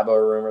here and Dabo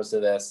rumors to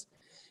this.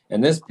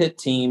 And this Pitt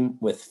team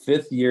with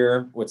fifth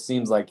year, which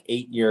seems like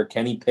 8-year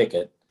Kenny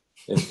Pickett,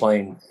 is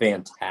playing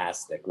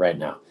fantastic right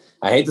now.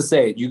 I hate to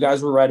say it. You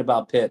guys were right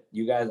about Pitt.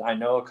 You guys, I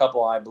know a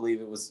couple, I believe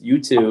it was you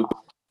two,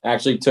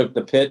 actually took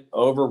the Pitt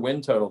over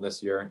win total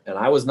this year. And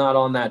I was not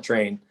on that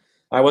train.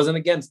 I wasn't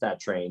against that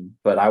train,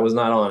 but I was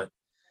not on it.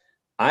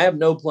 I have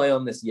no play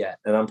on this yet,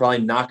 and I'm probably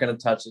not going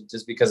to touch it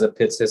just because of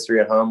Pitt's history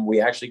at home.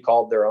 We actually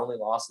called their only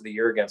loss of the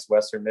year against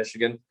Western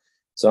Michigan.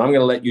 So I'm going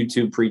to let you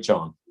two preach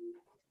on.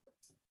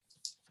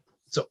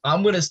 So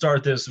I'm going to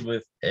start this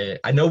with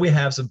I know we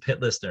have some Pitt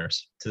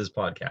listeners to this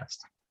podcast,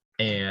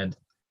 and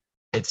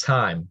it's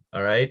time,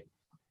 all right?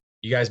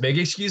 You guys make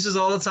excuses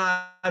all the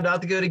time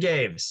not to go to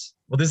games.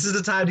 Well, this is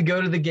the time to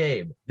go to the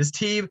game. This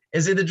team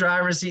is in the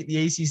driver's seat in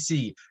the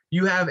ACC.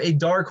 You have a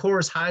dark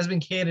horse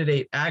Heisman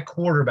candidate at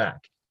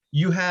quarterback.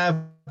 You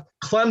have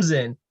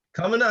Clemson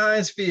coming to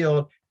Heinz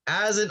Field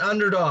as an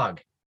underdog.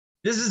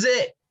 This is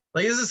it.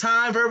 Like, this is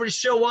time for everybody to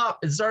show up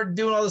and start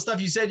doing all the stuff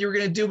you said you were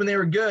going to do when they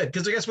were good.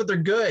 Because guess what? They're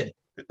good.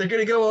 They're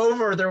going to go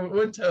over their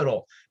win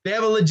total. They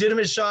have a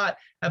legitimate shot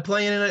at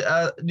playing in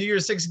a New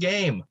Year's Six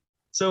game.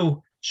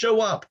 So show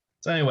up.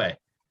 So anyway,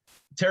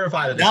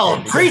 terrified of this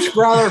game. Preach,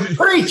 brother.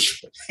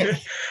 Preach.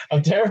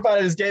 I'm terrified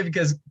of this game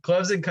because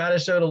Clemson kind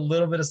of showed a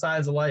little bit of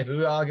signs of life.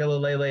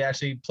 Uiagalelei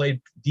actually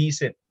played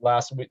decent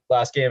last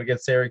game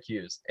against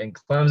Syracuse, and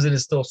Clemson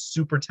is still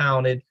super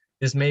talented.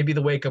 This may be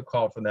the wake-up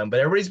call for them, but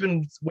everybody's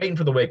been waiting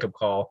for the wake-up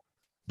call.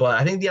 But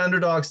I think the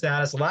underdog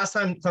status, the last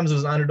time Clemson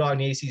was an underdog in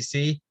the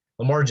ACC,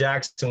 Lamar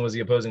Jackson was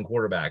the opposing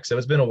quarterback. So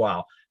it's been a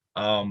while.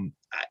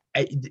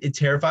 It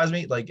terrifies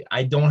me. Like,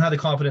 I don't have the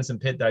confidence in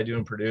Pitt that I do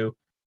in Purdue.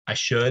 I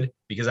should,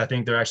 because I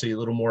think they're actually a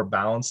little more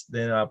balanced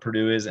than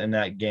Purdue is in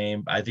that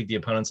game. I think the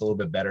opponent's a little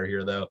bit better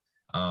here, though.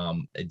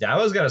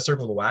 Dabo's got to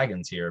circle the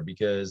wagons here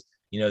because,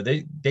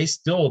 they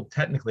still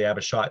technically have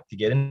a shot to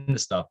get into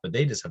stuff, but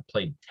they just have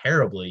played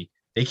terribly.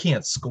 They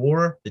can't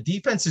score. The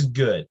defense is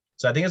good.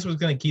 So I think that's what's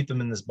going to keep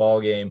them in this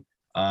ball game.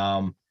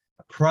 I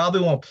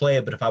probably won't play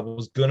it, but if I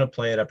was going to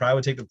play it, I probably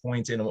would take the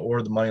points in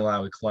or the money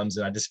line with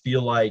Clemson. I just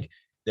feel like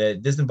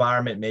that this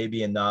environment may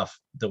be enough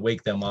to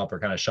wake them up or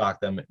kind of shock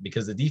them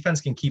because the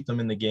defense can keep them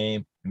in the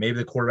game. Maybe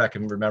the quarterback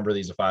can remember that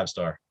he's a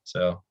 5-star.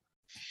 So.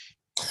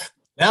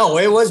 No,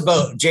 it was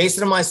both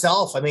Jason and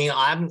myself. I mean,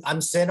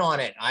 I'm sitting on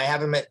it. I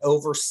have him at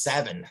over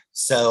 7.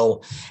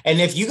 So, and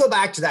if you go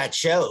back to that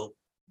show,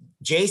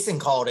 Jason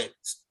called it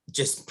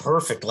just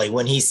perfectly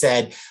when he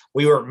said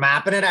we were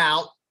mapping it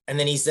out. And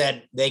then he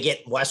said they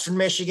get Western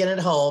Michigan at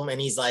home. And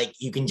he's like,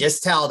 you can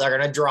just tell they're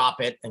going to drop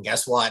it. And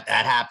guess what?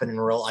 That happened in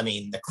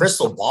the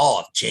crystal ball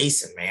of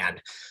Jason, man,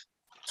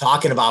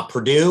 talking about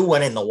Purdue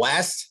winning the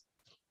West,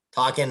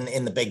 talking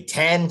in the Big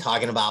Ten,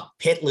 talking about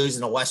Pitt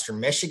losing to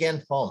Western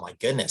Michigan. Oh my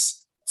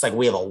goodness. It's like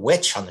we have a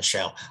witch on the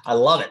show. I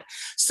love it.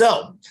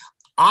 So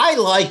I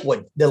like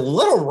what the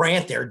little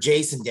rant there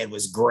Jason did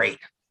was great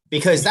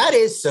because that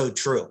is so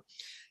true.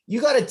 You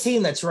got a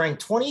team that's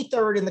ranked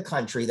 23rd in the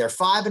country. They're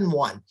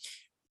 5-1.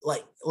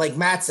 Like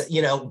Matt said,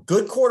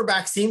 good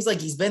quarterback, seems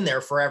like he's been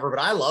there forever, but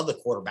I love the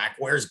quarterback,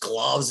 wears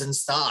gloves and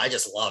stuff. I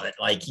just love it.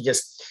 Like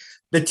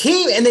the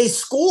team, and they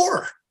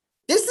score.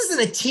 This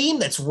isn't a team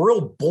that's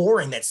real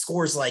boring that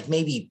scores like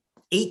maybe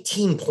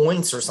 18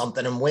 points or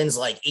something and wins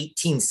like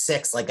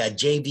 18-6, like a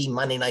JV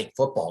Monday Night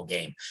Football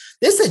game.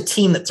 This is a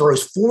team that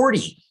throws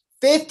 40,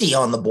 50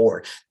 on the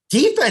board.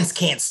 Defense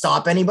can't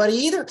stop anybody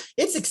either.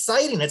 It's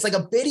exciting. It's like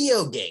a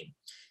video game.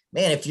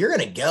 Man, if you're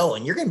going to go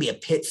and you're going to be a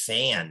Pitt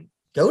fan,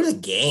 go to the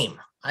game.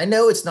 I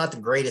know it's not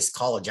the greatest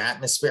college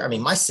atmosphere. I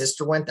mean, my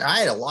sister went there. I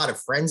had a lot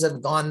of friends that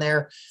have gone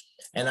there.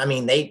 And I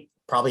mean, they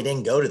probably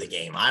didn't go to the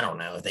game. I don't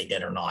know if they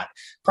did or not.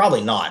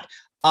 Probably not.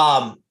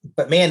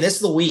 But man, this is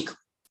the week.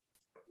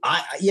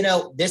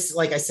 This,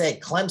 like I said,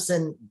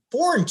 Clemson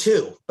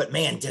 4-2, but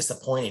man,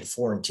 disappointed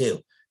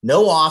 4-2.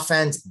 No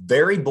offense,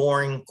 very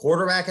boring.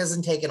 Quarterback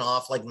hasn't taken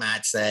off, like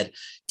Matt said.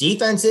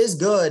 Defense is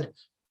good.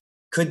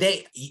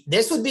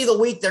 This would be the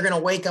week they're going to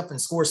wake up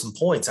and score some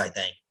points, I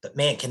think. But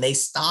man, can they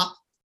stop?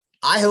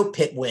 I hope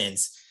Pitt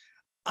wins.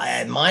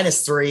 At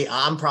 -3,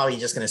 I'm probably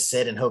just going to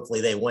sit and hopefully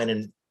they win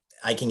and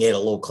I can get a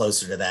little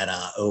closer to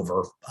that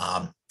over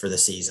for the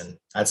season.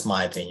 That's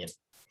my opinion.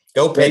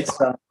 Go Pitt.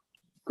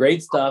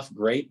 Great stuff.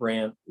 Great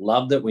rant.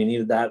 Loved it. We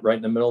needed that right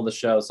in the middle of the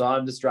show. So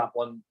I'll just drop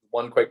one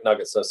quick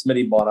nugget. So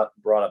Smitty brought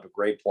up a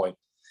great point.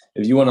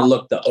 If you want to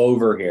look the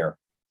over here,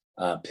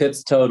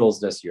 Pitt's totals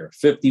this year,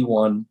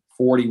 51,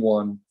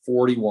 41,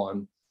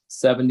 41,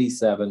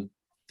 77,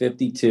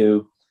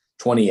 52,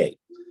 28.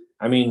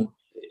 I mean,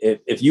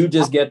 if you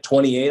just get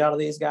 28 out of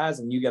these guys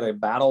and you get a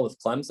battle with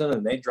Clemson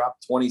and they drop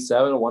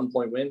 27, a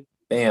 1-point win,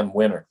 bam,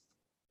 winner.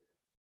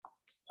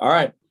 All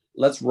right,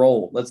 let's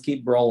roll. Let's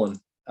keep rolling.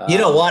 You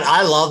know what?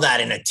 I love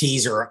that in a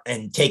teaser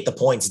and take the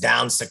points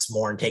down 6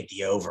 more and take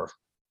the over.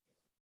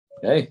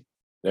 Hey,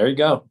 there you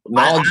go.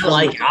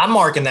 I'm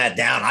marking that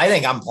down. I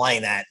think I'm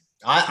playing that.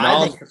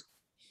 I think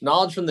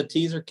knowledge from the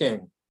teaser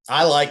king.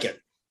 I like it.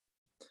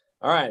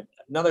 All right.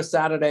 Another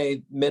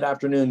Saturday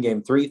mid-afternoon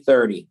game,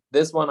 3:30.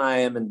 This one I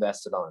am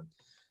invested on.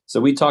 So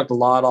we talked a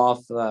lot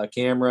off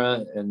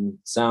camera and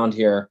sound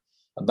here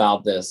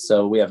about this.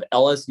 So we have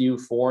LSU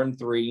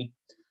 4-3,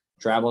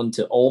 traveling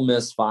to Ole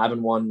Miss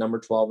 5-1, number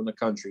 12 in the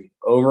country,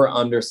 over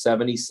under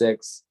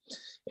 76.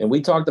 And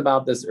we talked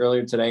about this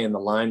earlier today, and the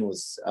line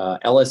was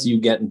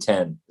LSU getting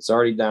 10. It's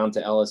already down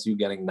to LSU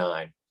getting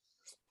 9.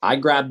 I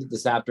grabbed it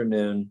this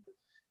afternoon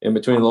in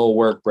between a little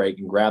work break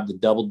and grabbed the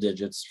double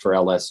digits for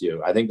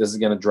LSU. I think this is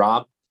going to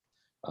drop.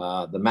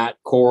 The Matt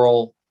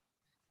Corral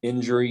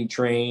injury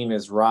train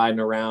is riding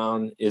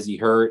around. Is he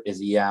hurt? Is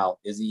he out?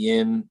 Is he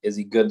in? Is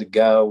he good to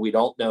go? We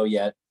don't know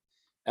yet.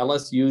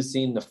 LSU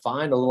seemed to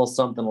find a little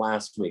something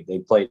last week. They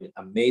played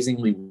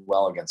amazingly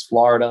well against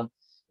Florida.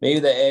 Maybe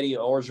the Eddie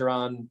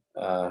Orgeron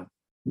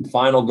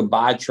final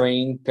goodbye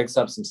train picks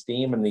up some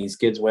steam and these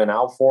kids went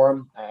out for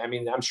him. I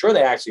mean, I'm sure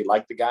they actually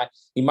like the guy.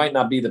 He might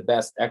not be the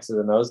best X's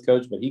and O's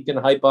coach, but he can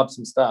hype up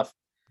some stuff.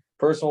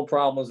 Personal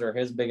problems are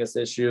his biggest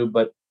issue.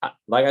 But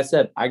like I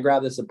said, I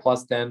grabbed this at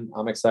 +10.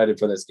 I'm excited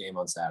for this game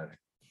on Saturday.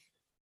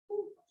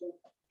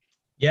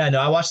 Yeah,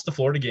 no, I watched the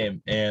Florida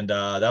game, and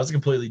that was a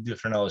completely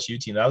different LSU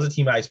team. That was a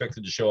team I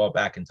expected to show up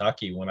at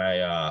Kentucky when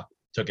I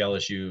took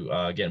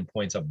LSU getting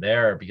points up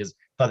there because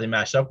I thought they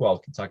matched up well.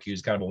 Kentucky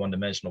was kind of a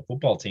one-dimensional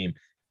football team.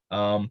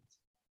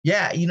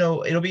 Yeah,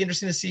 it'll be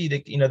interesting to see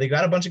that, they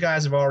got a bunch of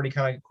guys who have already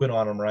kind of quit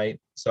on them, right?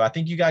 So I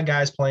think you got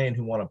guys playing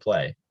who want to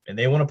play, and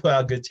they want to put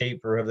out good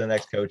tape for whoever the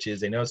next coach is.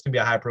 They know it's going to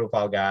be a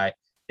high-profile guy.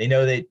 They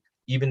know that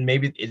even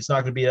maybe it's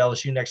not going to be at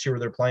LSU next year where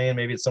they're playing.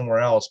 Maybe it's somewhere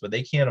else, but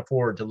they can't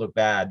afford to look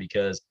bad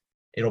because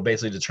it'll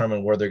basically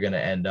determine where they're going to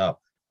end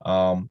up.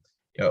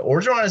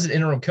 Orgeron as an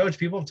interim coach,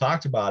 people have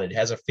talked about it,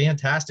 has a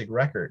fantastic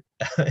record.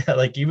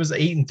 Like he was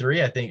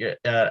 8-3, I think,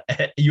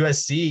 at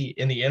USC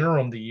in the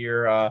interim the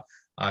year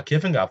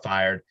Kiffin got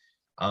fired.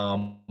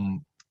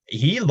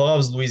 He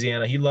loves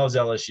Louisiana. He loves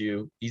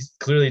LSU. He's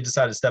clearly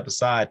decided to step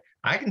aside.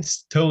 I can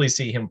totally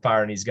see him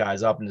firing these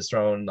guys up and just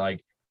throwing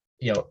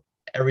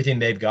everything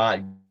they've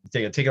got,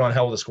 taking on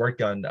hell with a squirt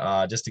gun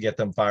just to get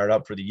them fired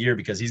up for the year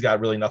because he's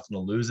got really nothing to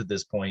lose at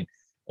this point.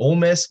 Ole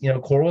Miss,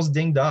 Coral's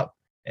dinged up,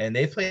 and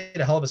they've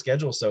played a hell of a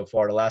schedule so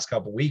far the last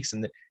couple of weeks.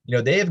 And,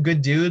 they have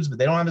good dudes, but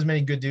they don't have as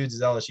many good dudes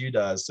as LSU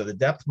does. So the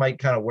depth might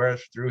kind of wear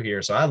through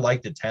here. So I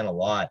like the 10 a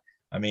lot.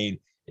 I mean,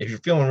 if you're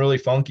feeling really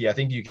funky, I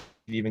think you could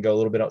even go a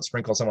little bit out,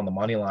 sprinkle some on the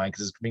money line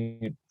because it's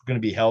going to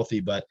be healthy.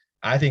 But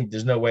I think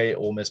there's no way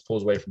Ole Miss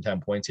pulls away from 10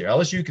 points here.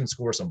 LSU can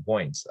score some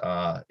points.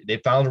 They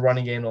found a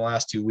running game the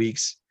last 2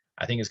 weeks.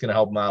 I think it's going to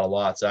help them out a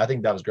lot. So I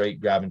think that was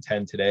great grabbing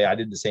 10 today. I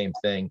did the same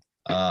thing.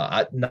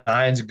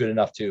 9's good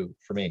enough too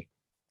for me.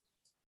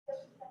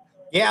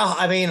 Yeah,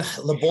 I mean,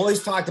 the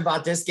boys talked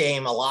about this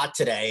game a lot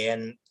today,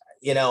 and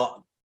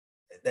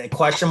the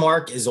question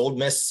mark is Ole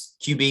Miss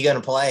QB going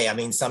to play? I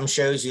mean, some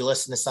shows you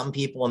listen to some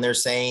people and they're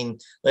saying,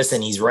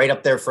 listen, he's right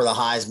up there for the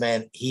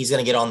Heisman. He's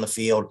going to get on the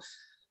field.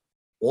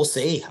 We'll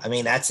see. I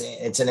mean, it's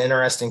an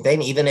interesting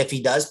thing. Even if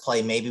he does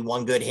play, maybe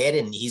one good hit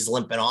and he's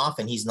limping off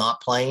and he's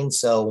not playing.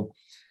 So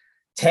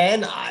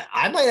 10,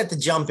 I might have to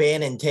jump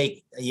in and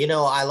take,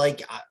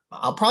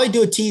 I'll probably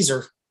do a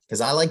teaser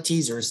because I like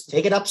teasers.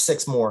 Take it up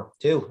 6 more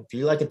too. If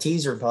you like a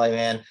teaser play,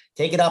 man,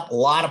 take it up. A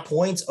lot of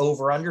points,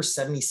 over under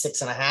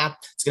 76.5.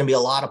 It's going to be a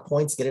lot of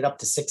points. Get it up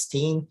to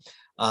 16.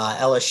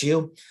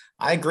 LSU.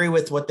 I agree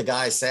with what the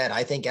guy said.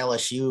 I think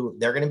LSU,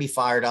 they're going to be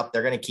fired up.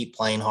 They're going to keep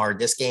playing hard.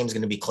 This game's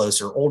going to be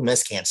closer. Ole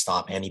Miss can't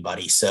stop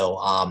anybody. So,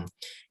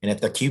 and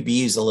if the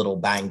QB is a little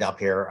banged up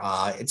here,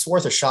 it's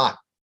worth a shot.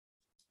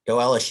 Go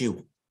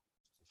LSU.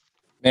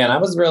 Man, I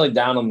was really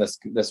down on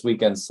this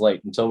weekend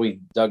slate until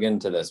we dug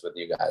into this with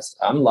you guys.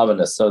 I'm loving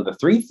this. So the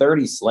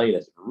 3:30 slate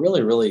is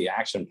really, really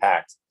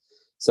action-packed.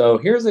 So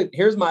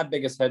here's my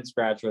biggest head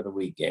scratcher of the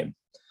week game.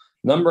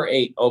 Number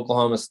 8,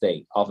 Oklahoma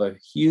State, off a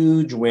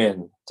huge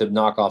win to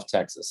knock off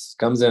Texas.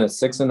 Comes in at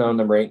 6-0,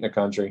 number 8 in the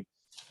country.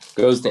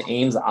 Goes to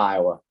Ames,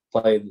 Iowa,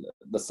 play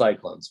the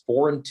Cyclones,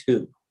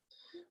 4-2.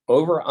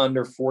 Over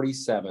under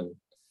 47.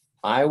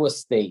 Iowa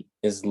State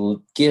is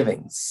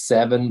giving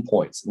 7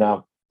 points.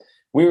 Now,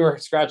 we were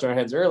scratching our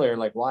heads earlier,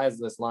 like, why is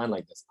this line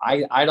like this?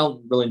 I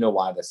don't really know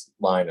why this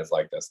line is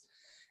like this.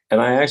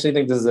 And I actually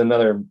think this is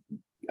another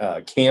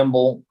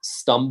Campbell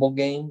stumble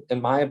game,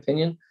 in my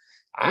opinion.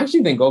 I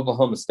actually think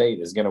Oklahoma State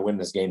is going to win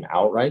this game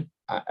outright.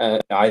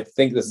 I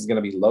think this is going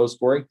to be low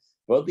scoring.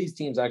 Both these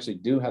teams actually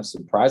do have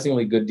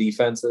surprisingly good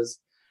defenses.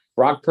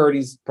 Brock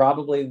Purdy's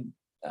probably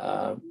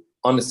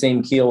on the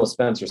same keel with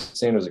Spencer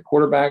Sanders at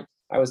quarterback.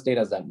 Iowa State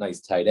has that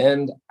nice tight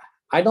end.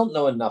 I don't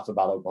know enough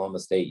about Oklahoma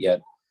State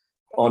yet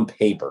on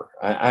paper.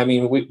 I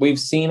mean, we've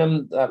seen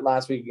them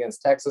last week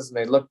against Texas, and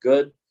they look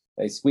good.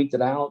 They squeaked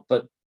it out.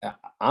 But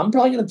I'm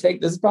probably going to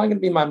take – this is probably going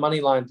to be my money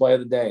line play of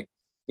the day.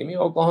 Give me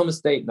Oklahoma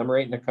State, number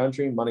 8 in the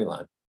country, money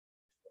line.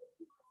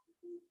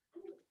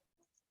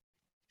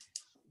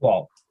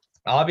 Well,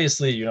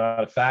 obviously you're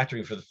not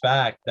factoring for the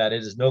fact that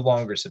it is no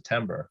longer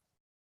September.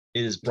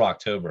 is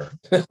Brocktober.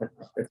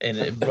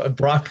 And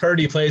Brock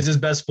Purdy plays his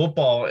best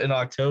football in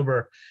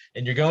October,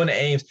 and you're going to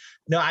Ames.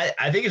 No,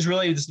 I think it's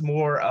really just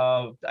more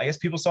of, I guess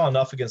people saw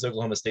enough against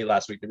Oklahoma State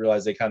last week to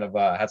realize they kind of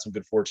had some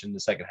good fortune in the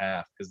second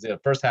half, because the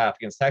first half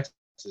against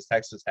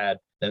Texas had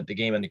the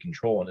game under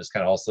control and just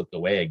kind of all slipped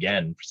away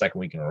again for second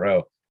week in a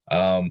row.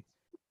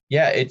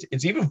 Yeah,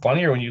 it's even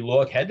funnier when you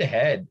look head to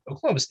head.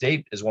 Oklahoma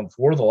State has won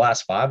 4 of the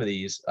last 5 of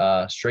these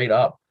straight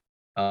up.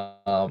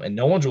 And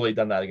no one's really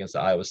done that against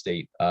Iowa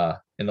State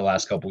in the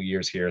last couple of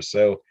years here.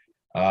 So,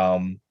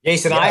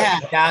 Jason, yeah. I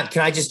have down.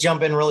 Can I just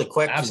jump in really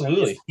quick?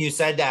 Absolutely. You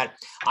said that.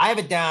 I have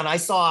it down. I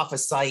saw off a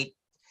site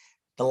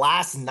the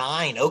last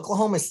 9.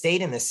 Oklahoma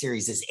State in this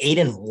series is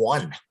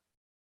 8-1.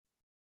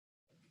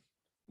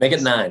 Make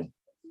it 9.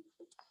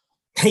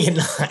 Make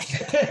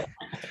it 9.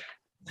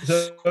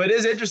 So it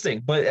is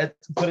interesting, but at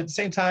the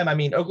same time, I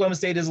mean, Oklahoma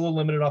State is a little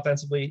limited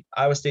offensively.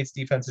 Iowa State's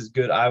defense is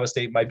good. Iowa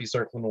State might be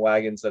circling the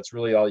wagons. That's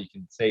really all you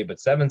can say.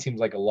 But 7 seems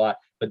like a lot.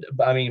 But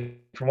I mean,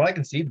 from what I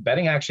can see, the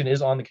betting action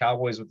is on the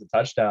Cowboys with the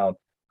touchdown.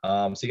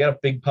 So you got a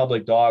big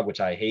public dog, which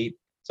I hate.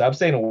 So I'm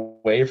staying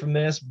away from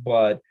this,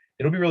 but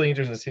it'll be really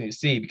interesting to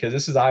see, because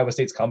this is Iowa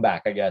State's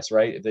comeback, I guess,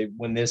 right? If they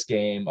win this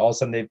game, all of a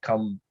sudden they've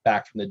come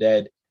back from the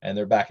dead and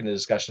they're back in the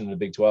discussion in the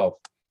Big 12.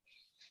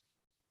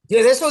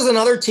 Yeah, this was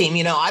another team,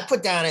 I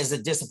put down as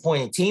a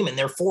disappointing team, and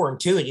they're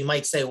 4-2. And you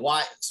might say,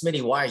 why,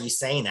 Smitty, why are you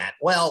saying that?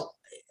 Well,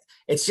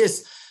 it's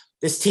just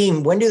this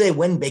team, when do they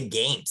win big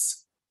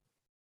games?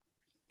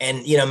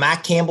 And,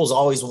 Matt Campbell's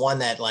always one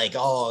that, like,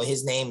 oh,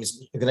 his name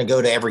is going to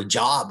go to every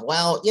job.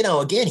 Well,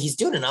 again, he's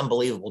doing an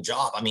unbelievable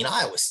job. I mean,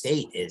 Iowa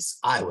State is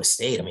Iowa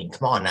State. I mean,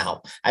 come on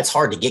now. That's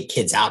hard to get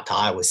kids out to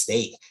Iowa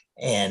State.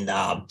 And,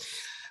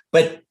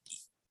 but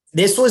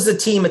this was the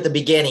team at the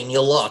beginning.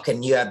 You look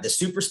and you have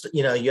the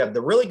you have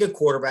the really good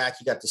quarterback.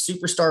 You got the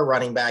superstar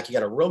running back. You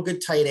got a real good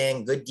tight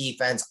end, good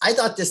defense. I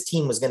thought this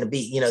team was going to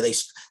be,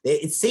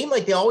 it seemed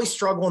like they always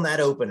struggle in that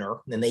opener,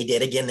 and they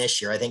did again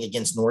this year, I think,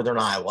 against Northern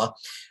Iowa.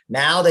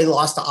 Now they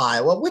lost to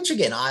Iowa, which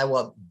again,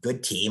 Iowa,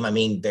 good team. I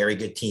mean, very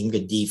good team,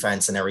 good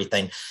defense and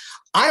everything.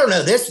 I don't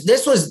know.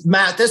 This was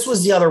Matt. This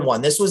was the other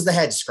one. This was the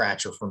head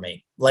scratcher for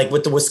me, like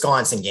with the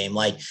Wisconsin game.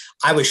 Like,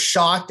 I was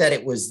shocked that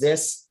it was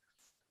this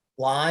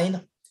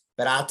line.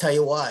 But I'll tell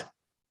you what,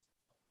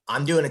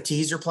 I'm doing a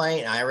teaser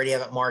play, and I already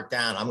have it marked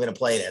down. I'm going to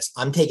play this.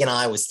 I'm taking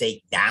Iowa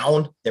State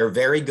down. They're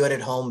very good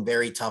at home,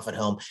 very tough at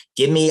home.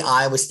 Give me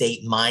Iowa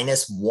State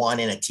 -1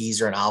 in a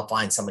teaser, and I'll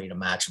find somebody to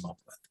match them up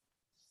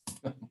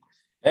with.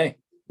 Hey,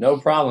 no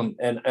problem.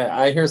 And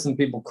I hear some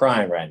people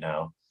crying right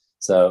now.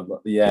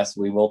 So, yes,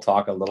 we will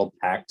talk a little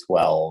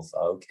Pac-12.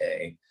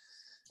 Okay.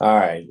 All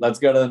right. Let's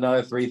go to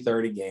another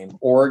 3:30 game.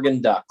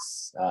 Oregon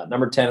Ducks,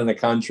 number 10 in the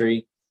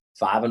country,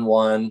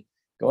 5-1.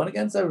 Going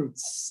against a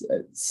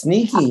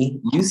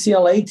sneaky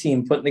UCLA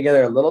team, putting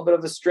together a little bit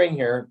of a string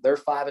here. They're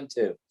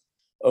 5-2,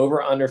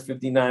 over under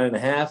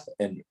 59.5,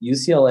 and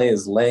UCLA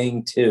is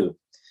laying 2.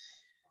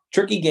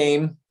 Tricky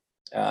game.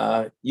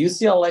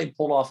 UCLA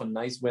pulled off a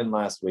nice win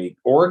last week.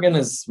 Oregon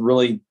has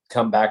really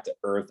come back to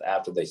earth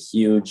after the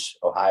huge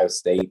Ohio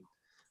State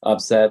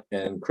upset,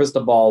 and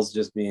Cristobal's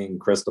just being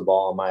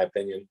Cristobal, in my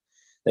opinion.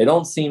 They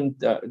don't seem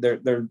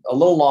they're a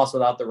little lost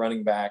without the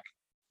running back.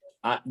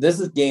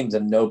 This game's a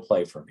no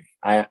play for me.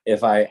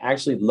 If I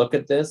actually look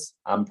at this,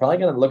 I'm probably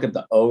going to look at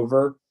the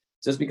over,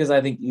 just because I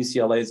think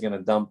UCLA is going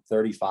to dump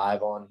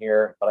 35 on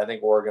here, but I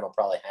think Oregon will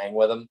probably hang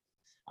with them.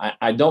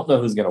 I don't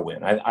know who's going to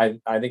win.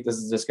 I think this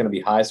is just going to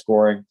be high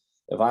scoring.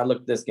 If I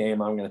look at this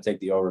game, I'm going to take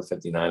the over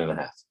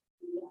 59.5.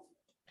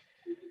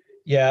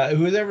 Yeah,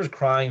 whoever's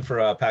crying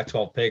for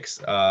Pac-12 picks,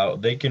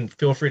 they can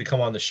feel free to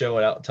come on the show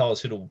and tell us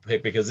who to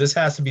pick, because this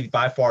has to be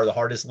by far the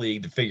hardest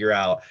league to figure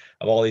out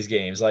of all these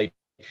games. Like,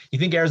 you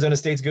think Arizona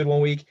State's good one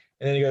week,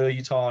 and then you go to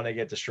Utah and they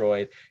get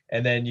destroyed.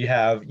 And then you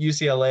have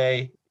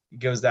UCLA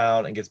goes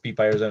down and gets beat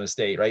by Arizona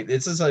State, right?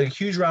 This is a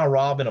huge round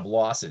robin of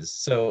losses.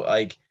 So,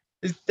 like,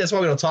 that's why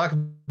we don't talk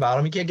about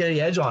them. You can't get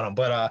any edge on them.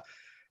 But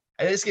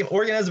this game,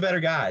 Oregon has the better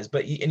guys.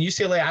 But in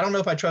UCLA, I don't know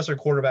if I trust their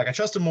quarterback. I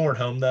trust him more at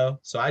home, though.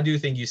 So I do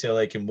think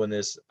UCLA can win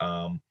this.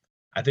 I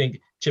think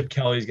Chip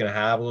Kelly's going to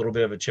have a little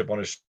bit of a chip on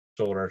his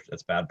shoulder.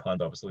 That's a bad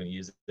pun, obviously, when he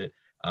uses it.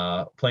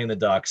 Playing the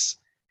Ducks.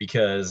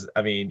 Because,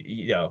 I mean,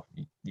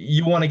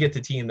 you want to get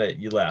the team that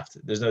you left.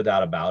 There's no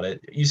doubt about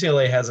it.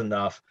 UCLA has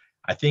enough.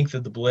 I think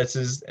that the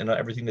blitzes and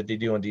everything that they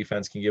do on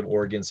defense can give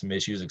Oregon some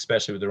issues,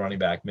 especially with the running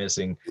back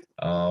missing.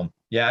 I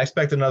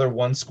expect another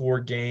one-score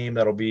game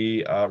that'll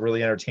be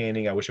really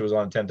entertaining. I wish it was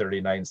on 10:30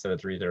 at night instead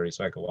of 3:30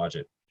 so I could watch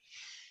it.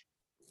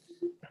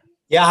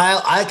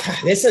 Yeah,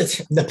 this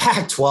is the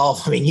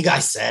Pac-12. I mean, you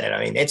guys said it.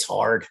 I mean, it's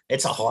hard.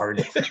 It's a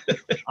hard.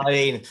 I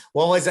mean,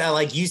 what was that?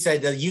 Like you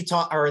said, the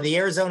Utah or the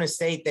Arizona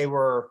State, they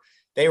were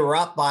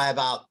up by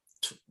about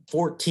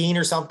 14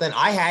 or something.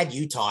 I had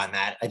Utah in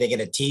that, I think, in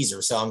a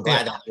teaser. So I'm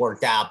glad that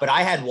worked out. But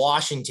I had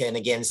Washington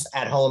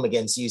at home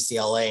against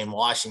UCLA, and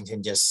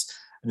Washington just,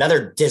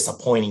 Another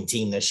disappointing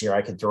team this year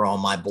I could throw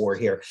on my board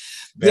here.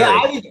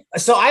 Very.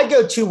 So I'd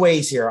go two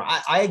ways here.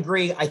 I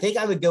agree. I think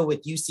I would go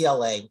with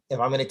UCLA if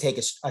I'm going to take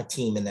a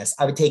team in this.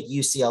 I would take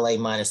UCLA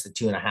minus the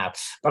 2.5.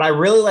 But I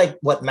really like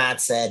what Matt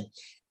said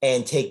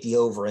and take the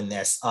over in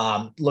this.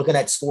 Looking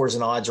at scores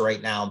and odds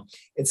right now,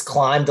 it's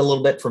climbed a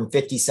little bit from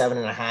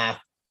 57.5.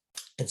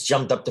 It's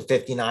jumped up to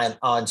 59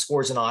 on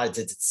scores and odds.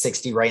 It's at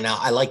 60 right now.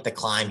 I like the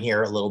climb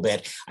here a little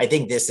bit. I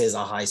think this is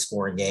a high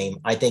scoring game.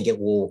 I think it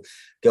will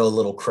go a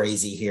little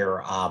crazy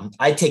here.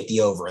 I take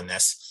the over in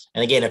this.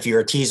 And again, if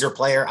you're a teaser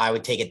player, I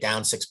would take it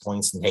down 6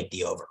 points and take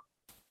the over.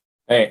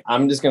 Hey,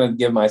 I'm just going to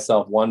give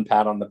myself one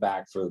pat on the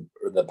back for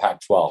the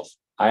Pac-12.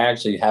 I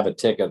actually have a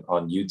ticket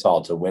on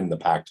Utah to win the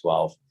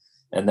Pac-12.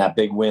 And that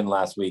big win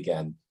last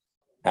weekend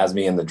has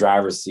me in the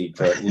driver's seat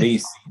for at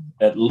least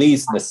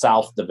the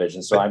South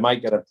Division. So I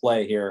might get a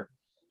play here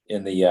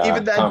in the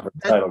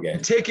conference title game.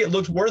 Ticket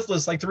looked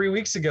worthless like 3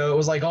 weeks ago. It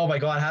was like, oh my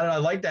God, how did I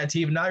like that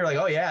team? Now you're like,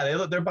 oh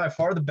yeah, they're by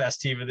far the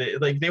best team.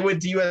 They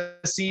went to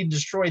USC,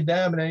 destroyed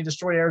them, and then he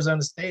destroyed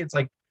Arizona State. It's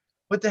like,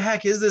 what the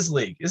heck is this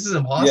league? This is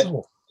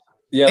impossible.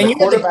 Yeah, and you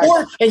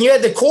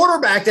had the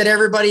quarterback that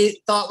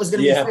everybody thought was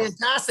going to be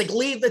fantastic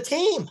leave the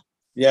team.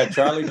 Yeah,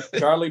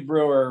 Charlie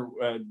Brewer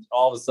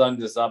all of a sudden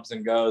just ups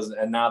and goes.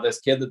 And now this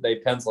kid that they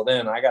penciled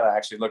in, I got to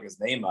actually look his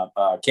name up.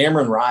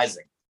 Cameron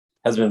Rising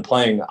has been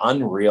playing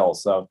unreal.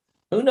 So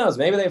who knows?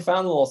 Maybe they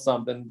found a little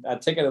something. A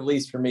ticket, at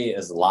least for me,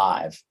 is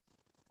live.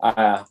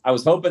 I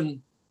was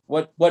hoping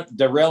what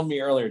derailed me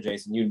earlier,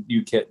 Jason,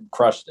 you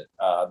crushed it.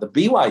 The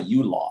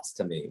BYU loss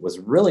to me was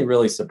really,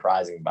 really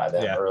surprising by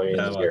them early in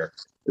the year,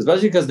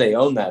 especially because they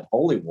own that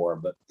holy war.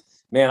 But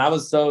man, I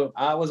was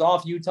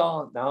off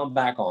Utah. Now I'm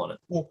back on it.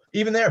 Well,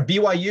 even there,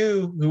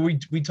 BYU, who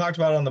we talked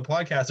about on the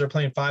podcast, they're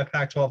playing 5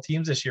 Pac-12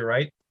 teams this year,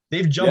 right?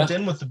 They've jumped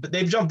in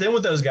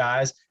with those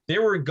guys. They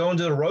were going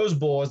to the Rose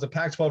Bowl as the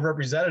Pac-12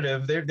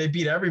 representative. They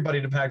beat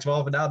everybody to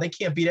Pac-12, but now they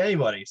can't beat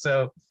anybody.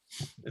 So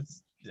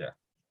it's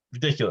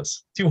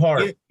ridiculous. Too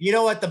hard. You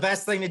know what? The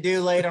best thing to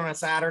do late on a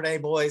Saturday,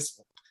 boys,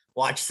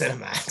 watch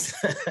Cinemax.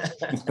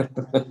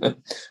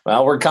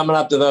 Well, we're coming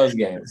up to those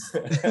games.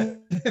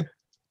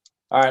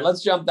 All right,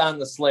 let's jump down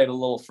the slate a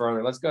little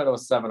further. Let's go to a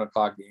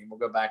 7:00 game. We'll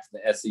go back to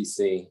the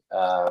SEC.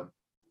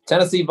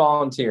 Tennessee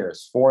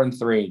Volunteers,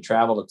 4-3,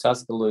 travel to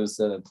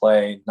Tuscaloosa to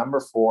play number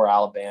 4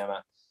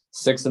 Alabama,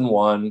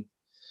 6-1.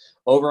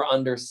 Over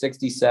under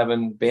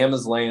 67.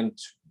 Bama's laying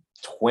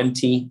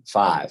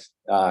 25.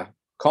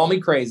 Call me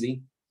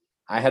crazy.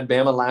 I had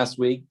Bama last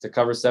week to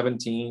cover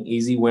 17.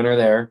 Easy winner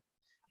there.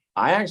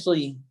 I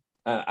actually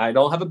I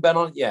don't have a bet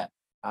on it yet.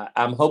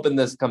 I'm hoping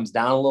this comes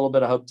down a little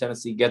bit. I hope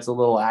Tennessee gets a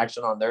little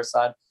action on their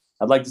side.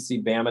 I'd like to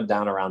see Bama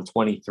down around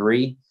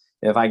 23.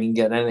 If I can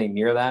get anything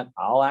near that,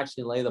 I'll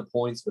actually lay the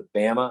points with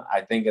Bama.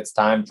 I think it's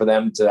time for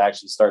them to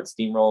actually start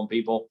steamrolling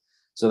people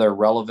so they're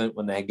relevant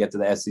when they get to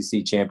the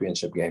SEC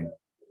championship game.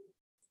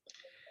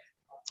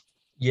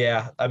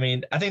 Yeah, I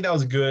mean, I think that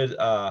was a good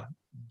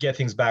get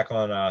things back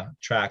on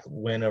track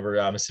win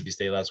over Mississippi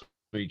State last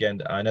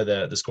weekend. I know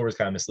the score was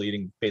kind of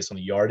misleading based on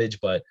the yardage,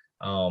 but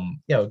going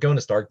to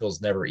Starkville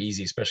is never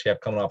easy, especially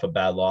coming off a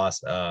bad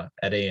loss at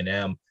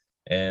A&M.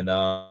 And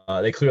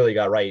they clearly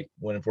got right,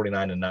 winning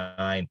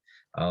 49-9.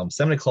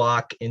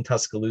 7:00 in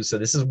Tuscaloosa.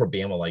 This is where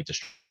Bama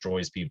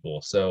destroys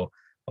people. So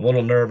I'm a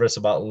little nervous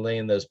about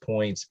laying those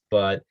points,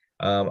 but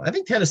I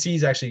think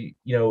Tennessee's actually,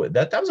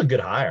 that was a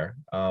good hire.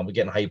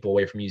 Getting hype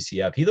away from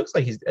UCF. He looks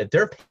like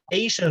they're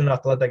patient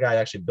enough to let that guy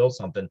actually build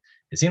something.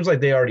 It seems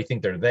like they already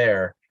think they're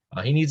there.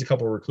 He needs a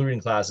couple of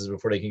recruiting classes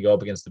before they can go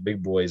up against the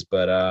big boys.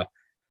 But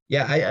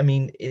I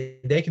mean,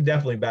 they can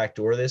definitely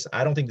backdoor this.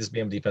 I don't think this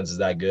Bama defense is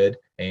that good,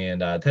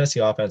 and Tennessee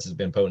offense has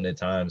been potent at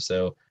times.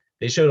 So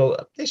they showed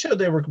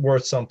they were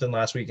worth something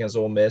last week against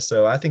Ole Miss.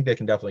 So I think they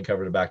can definitely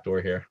cover the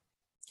backdoor here.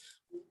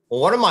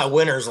 Well, one of my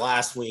winners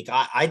last week,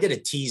 I did a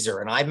teaser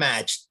and I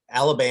matched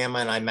Alabama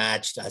and I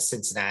matched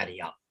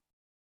Cincinnati up.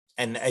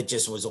 And it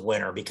just was a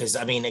winner because,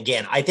 I mean,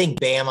 again, I think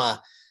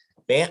Bama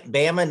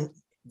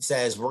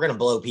says we're going to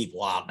blow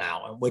people out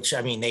now, which,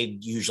 I mean, they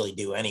usually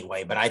do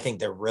anyway, but I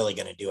think they're really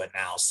going to do it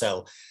now.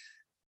 So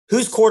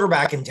who's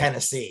quarterback in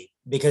Tennessee?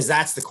 Because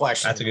that's the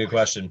question. That's a good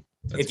question.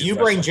 If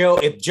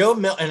Joe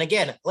Milton, and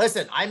again,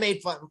 listen, I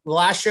made fun.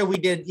 Last show we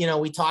did,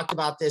 we talked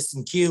about this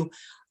in Q.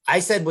 I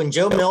said when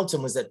Joe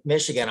Milton was at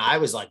Michigan, I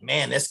was like,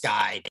 man, this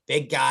guy,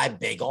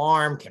 big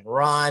arm, can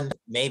run,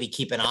 maybe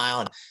keep an eye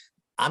on.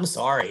 I'm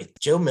sorry,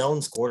 Joe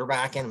Milton's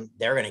quarterbacking,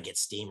 they're going to get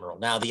steamrolled.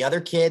 Now, the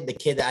other kid, the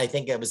kid that I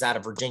think that was out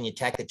of Virginia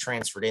Tech that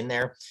transferred in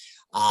there,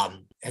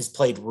 has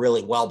played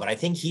really well, but I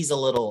think he's a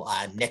little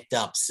nicked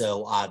up.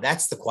 So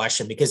that's the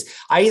question, because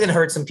I even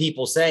heard some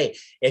people say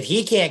if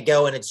he can't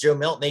go and it's Joe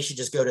Milton, they should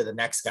just go to the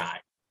next guy.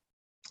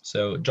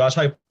 So Josh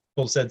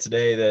Heupel said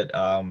today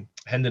that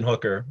Hendon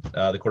Hooker,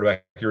 the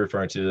quarterback you're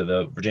referring to,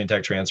 the Virginia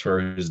Tech transfer,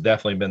 who's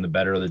definitely been the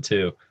better of the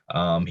two,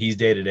 he's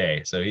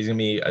day-to-day. So he's going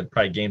to be a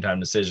probably game time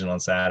decision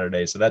on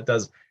Saturday. So that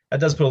does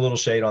put a little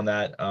shade on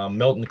that.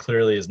 Milton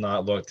clearly has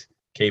not looked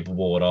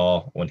capable at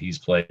all when he's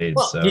played.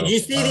 Well, So did you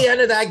see the end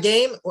of that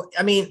game?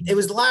 I mean, it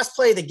was the last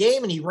play of the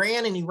game, and he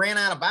ran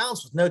out of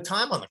bounds with no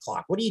time on the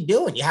clock. What are you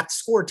doing? You have to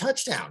score a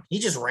touchdown. He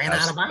just ran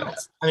out of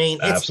bounds. I mean,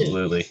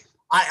 absolutely.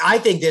 I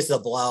think this is a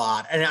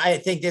blowout, and I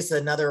think this is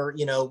another.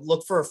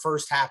 Look for a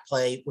first half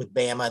play with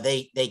Bama.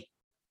 They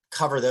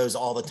cover those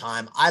all the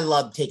time. I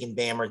love taking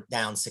Bama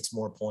down 6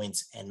 more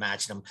points and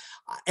matching them.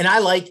 And I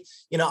like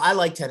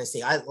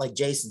Tennessee. I like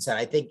Jason said.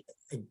 I think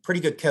a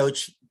pretty good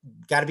coach.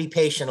 Got to be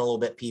patient a little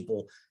bit,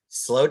 people.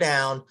 Slow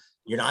down.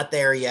 You're not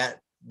there yet,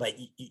 but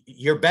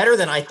you're better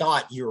than I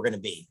thought you were going to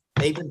be.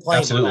 They've been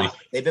playing well.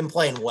 They've been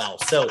playing well.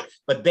 So,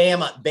 but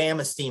Bama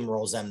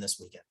steamrolls them this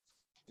weekend.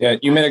 Yeah,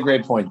 you made a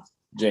great point,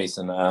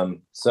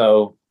 Jason.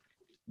 So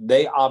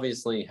they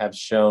obviously have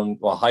shown,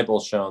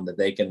 Heupel's shown that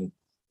they can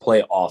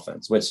play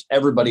offense, which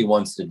everybody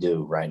wants to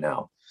do right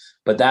now.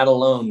 But that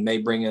alone may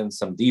bring in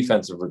some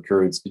defensive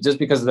recruits just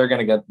because they're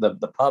going to get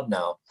the pub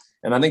now.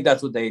 And I think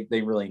that's what they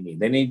really need.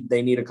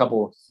 They need a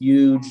couple of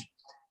huge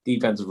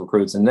defensive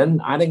recruits. And then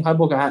I think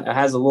Heupel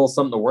has a little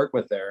something to work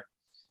with there.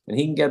 And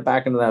he can get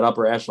back into that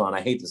upper echelon.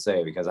 I hate to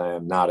say it because I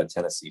am not a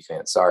Tennessee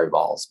fan. Sorry,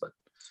 balls, but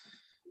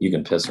you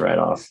can piss right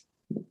off.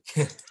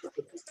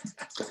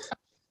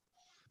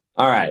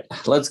 All right,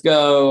 let's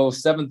go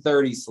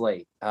 7:30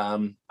 slate.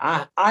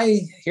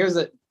 Here's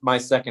my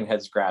second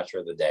head scratcher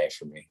of the day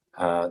for me.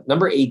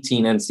 Number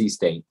 18, NC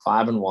State,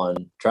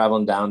 5-1,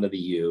 traveling down to the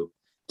U,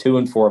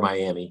 2-4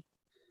 Miami.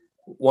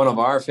 One of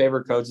our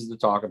favorite coaches to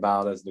talk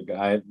about is the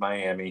guy at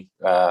Miami.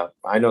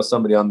 I know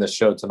somebody on this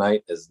show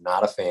tonight is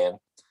not a fan,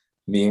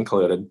 me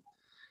included.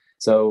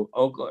 So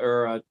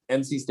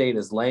NC State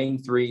is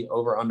laying 3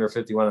 over under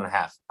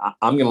 51.5.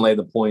 I'm going to lay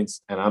the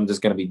points, and I'm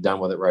just going to be done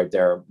with it right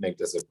there. Make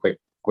this a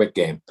quick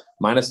game.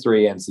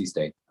 -3 NC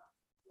State.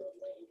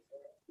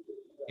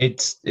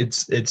 It's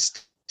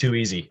too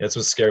easy. That's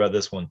what's scary about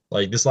this one.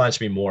 Like, this line should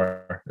be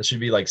more. It should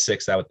be like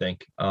 6, I would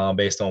think,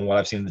 based on what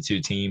I've seen of the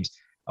two teams.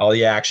 All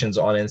the actions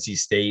on NC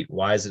State.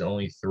 Why is it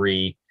only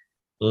 3?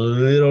 A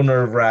little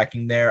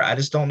nerve-wracking there. I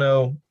just don't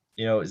know.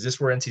 Is this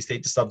where NC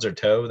State just stubs their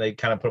toe? They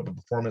kind of put up a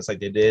performance like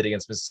they did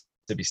against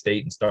Mississippi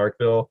State and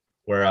Starkville,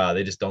 where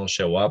they just don't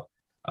show up.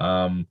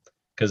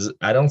 Because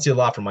I don't see a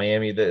lot from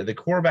Miami. The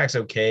quarterback's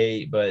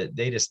okay, but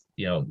they just,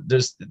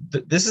 this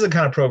is a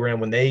kind of program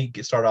when they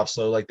start off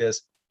slow like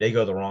this, they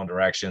go the wrong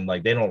direction.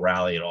 Like, they don't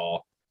rally at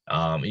all.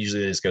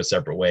 Usually they just go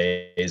separate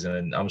ways,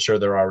 and I'm sure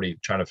they're already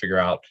trying to figure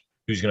out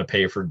who's going to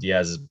pay for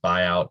Diaz's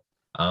buyout.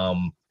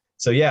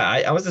 So yeah,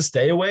 I was to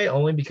stay away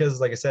only because,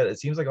 like I said, it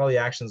seems like all the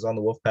action's on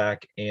the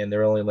Wolfpack, and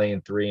they're only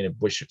laying 3, and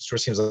it sure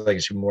seems like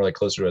it should be more like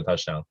closer to a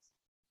touchdown.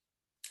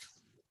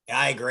 Yeah,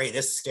 I agree.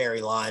 This is a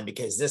scary line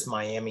because this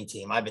Miami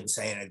team, I've been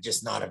saying it,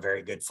 just not a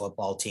very good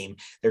football team.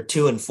 They're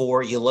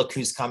 2-4. You look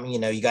who's coming.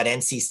 You got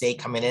NC State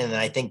coming in, and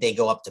I think they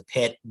go up to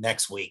Pitt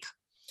next week.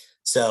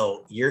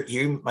 So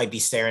you might be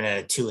staring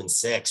at a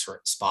 2-6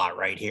 spot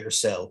right here.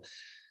 So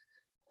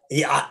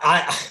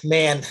yeah,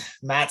 man,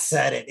 Matt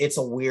said it. It's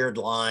a weird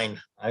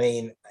line. I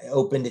mean, I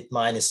opened at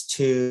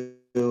 -2.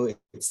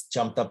 It's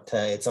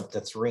up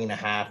to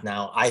 3.5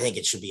 now. I think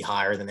it should be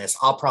higher than this.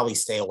 I'll probably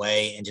stay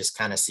away and just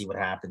kind of see what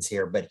happens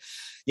here. But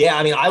yeah,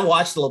 I mean, I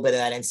watched a little bit of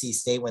that NC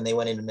State when they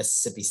went into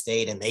Mississippi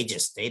State, and they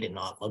did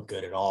not look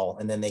good at all.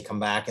 And then they come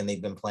back and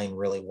they've been playing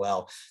really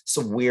well. It's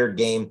a weird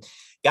game.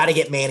 Got to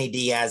get Manny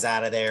Diaz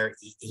out of there.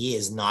 He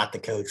is not the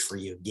coach for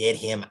you. Get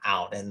him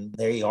out. And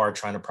there you are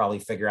trying to probably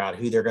figure out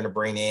who they're going to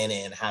bring in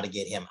and how to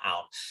get him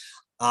out.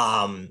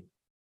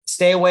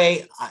 Stay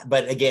away.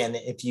 But again,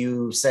 if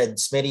you said,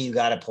 Smitty, you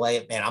got to play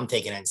it, man, I'm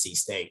taking NC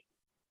State.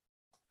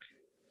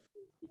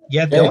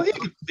 Yeah, the only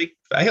thing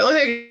I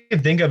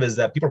can think of is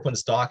that people are putting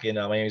stock in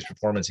Miami's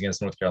performance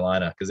against North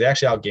Carolina because they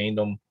actually outgained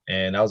them,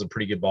 and that was a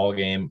pretty good ball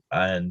game.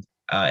 And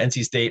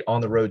NC State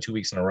on the road 2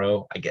 weeks in a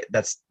row. I get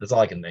that's all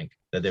I can think,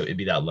 that it'd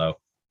be that low.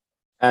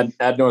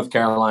 Add North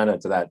Carolina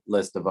to that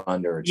list of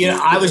under.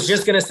 I was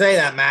just going to say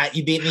that, Matt.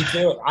 You beat me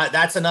to it.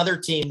 That's another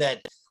team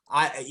that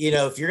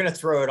if you're going to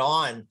throw it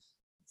on,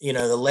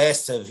 the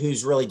list of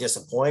who's really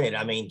disappointed.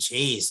 I mean,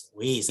 geez,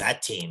 Louise,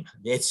 that team.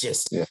 It's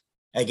just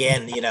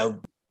again,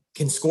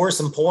 can score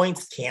some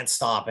points, can't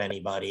stop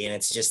anybody, and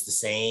it's just the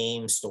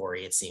same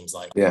story. It seems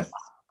like. Yeah,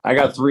 I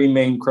got 3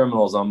 main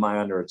criminals on my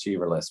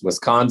underachiever list: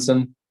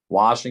 Wisconsin,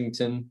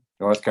 Washington,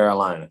 North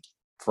Carolina.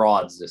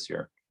 Frauds this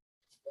year.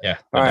 Yeah.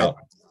 All right.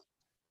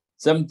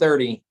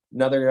 7:30.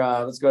 Another.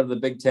 Let's go to the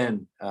Big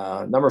Ten.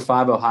 Number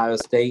 5, Ohio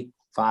State,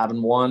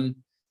 5-1,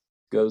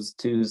 goes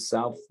to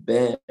South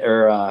Bend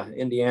or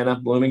Indiana,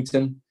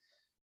 Bloomington.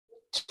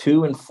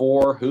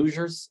 2-4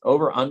 Hoosiers,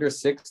 over under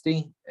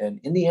 60, and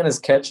Indiana's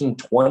catching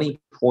 20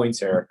 points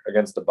here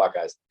against the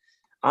Buckeyes.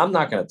 I'm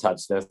not going to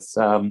touch this.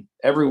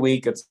 Every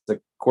week it's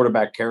the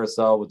quarterback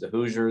carousel with the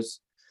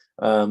Hoosiers.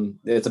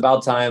 It's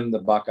about time the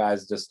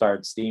Buckeyes just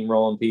start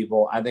steamrolling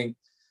people. I think,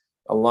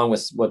 along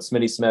with what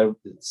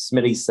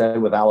Smitty said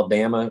with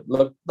Alabama,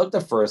 look the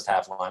first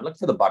half line. Look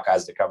for the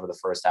Buckeyes to cover the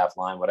first half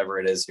line, whatever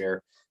it is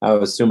here. I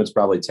would assume it's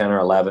probably 10 or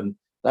 11.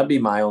 That'd be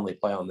my only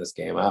play on this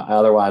game.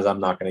 Otherwise, I'm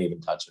not going to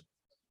even touch it.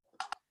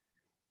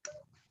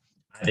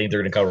 I think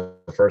they're going to cover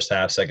first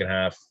half, second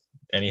half,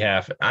 any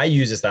half. I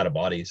use this out of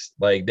bodies.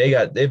 Like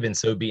they've been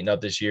so beaten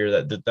up this year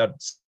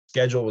that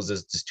schedule was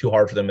just too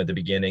hard for them at the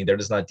beginning. They're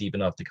just not deep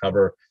enough to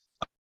cover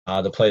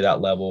to play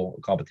that level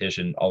of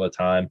competition all the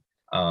time.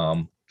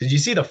 Because you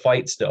see the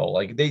fight still.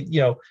 Like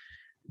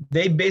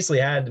they basically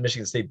had the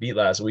Michigan State beat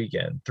last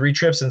weekend. 3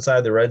 trips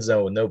inside the red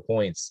zone with no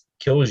points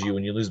kills you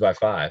when you lose by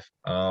 5.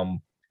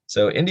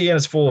 So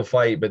Indiana's full of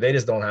fight, but they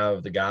just don't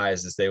have the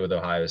guys to stay with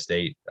Ohio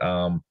State.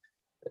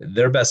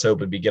 Their best hope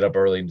would be get up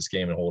early in this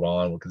game and hold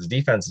on because the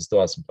defense still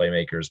has some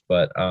playmakers.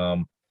 But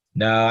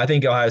no, I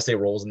think Ohio State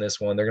rolls in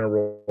this one. They're going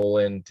to roll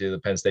into the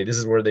Penn State. This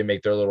is where they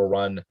make their little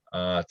run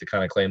to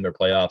kind of claim their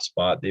playoff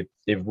spot.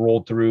 They've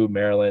rolled through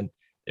Maryland.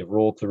 They've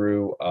rolled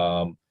through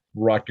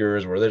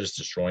Rutgers, where they're just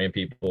destroying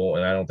people,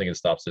 and I don't think it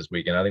stops this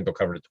weekend. I think they'll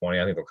cover to 20.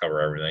 I think they'll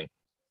cover everything.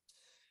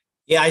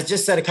 Yeah, I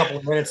just said a couple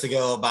of minutes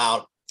ago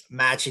about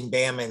matching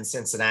Bama and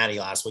Cincinnati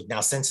last week. Now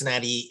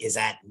Cincinnati is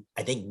at,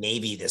 I think,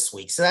 Navy this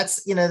week. So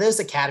that's, those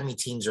academy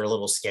teams are a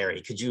little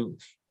scary. Could you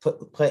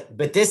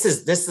but this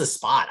is the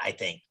spot, I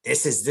think.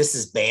 This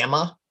is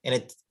Bama in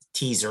a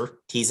tease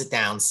it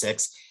down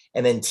 6,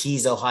 and then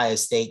tease Ohio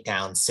State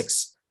down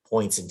 6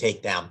 points and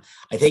take down.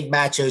 I think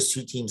match those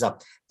 2 teams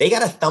up. They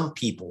got to thump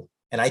people.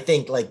 And I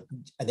think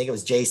it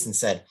was Jason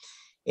said,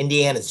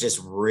 Indiana's just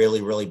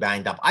really, really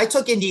banged up. I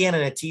took Indiana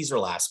in a teaser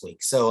last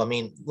week. So,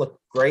 look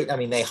great.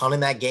 They hung in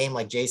that game.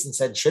 Like Jason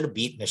said, should have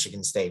beat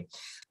Michigan State.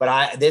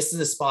 But this is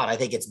the spot. I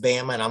think it's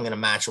Bama, and I'm going to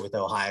match it with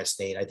Ohio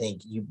State. I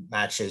think you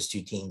match those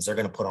 2 teams. They're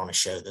going to put on a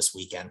show this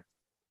weekend.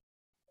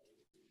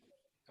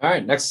 All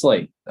right, next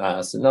slate.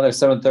 It's another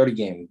 7:30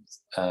 game,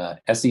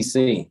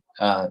 SEC.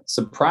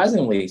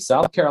 Surprisingly,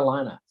 South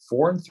Carolina,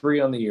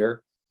 4-3 on the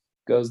year,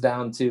 goes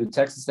down to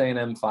Texas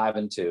A&M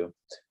 5-2.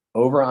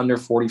 Over under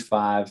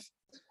 45.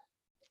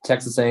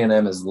 Texas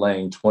A&M is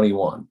laying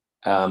 21.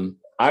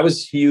 I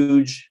was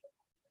huge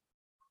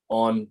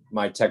on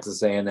my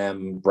Texas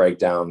A&M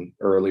breakdown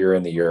earlier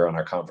in the year on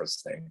our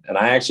conference thing, and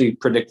I actually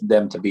predicted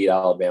them to beat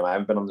Alabama. I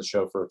haven't been on the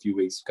show for a few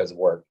weeks because of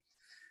work.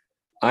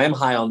 I am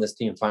high on this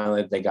team.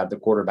 Finally, they got the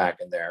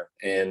quarterback in there.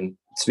 And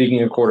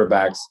speaking of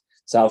quarterbacks,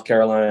 South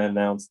Carolina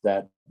announced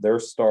that their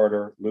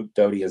starter, Luke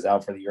Doty, is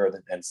out for the year,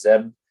 and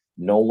Zeb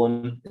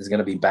Nolan is going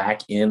to be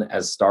back in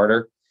as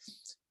starter.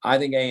 I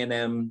think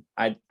A&M,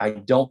 I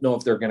don't know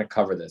if they're going to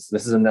cover this.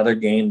 This is another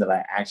game that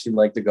I actually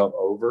like to go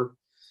over.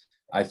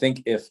 I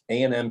think if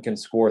A&M can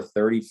score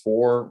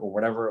 34 or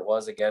whatever it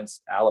was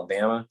against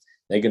Alabama,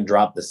 they can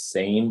drop the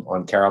same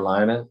on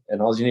Carolina.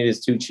 And all you need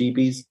is 2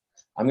 cheapies.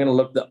 I'm going to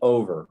look the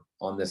over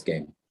on this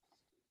game.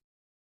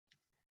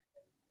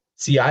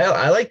 See,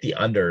 I like the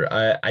under.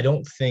 I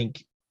don't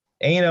think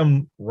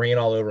A&M ran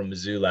all over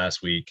Mizzou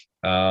last week.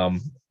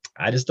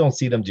 I just don't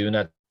see them doing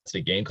that to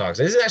the Gamecocks.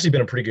 This has actually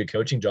been a pretty good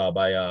coaching job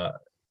by a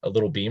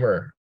little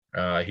Beamer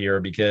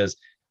here, because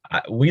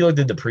we looked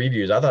at the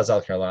previews. I thought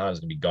South Carolina was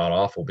going to be god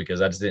awful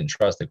because I just didn't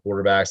trust the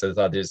quarterbacks. I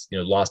thought they just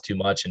lost too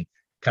much and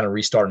kind of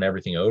restarting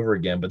everything over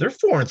again. But they're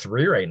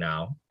 4-3 right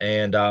now,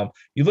 and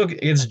you look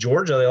against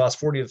Georgia, they lost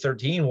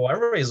 40-13. Well,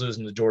 everybody's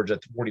losing to Georgia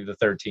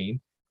 40-13,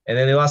 and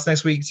then they lost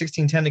next week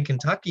 16-10 to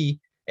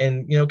Kentucky,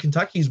 and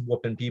Kentucky's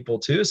whooping people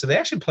too. So they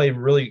actually played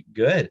really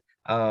good.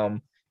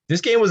 This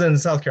game was in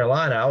South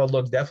Carolina. I would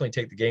definitely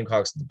take the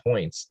Gamecocks to the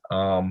points.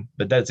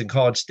 But that's in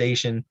College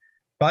Station.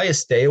 Probably a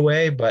stay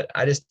away, but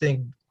I just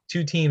think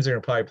 2 teams are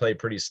going to probably play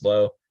pretty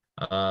slow.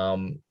 I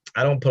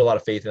don't put a lot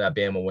of faith in that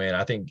Bama win.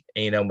 I think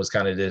A&M was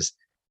kind of just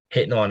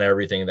hitting on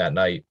everything that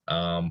night,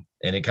 and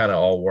it kind of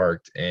all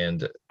worked.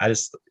 And I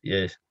just,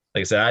 like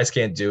I said, I just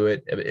can't do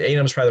it.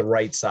 A&M's probably the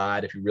right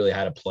side if you really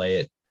had to play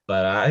it.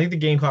 But I think the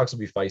Gamecocks will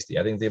be feisty.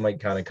 I think they might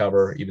kind of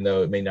cover, even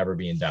though it may never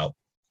be in doubt.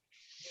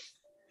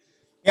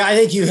 Yeah, I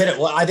think you hit it.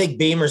 Well, I think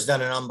Beamer's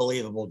done an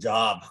unbelievable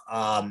job.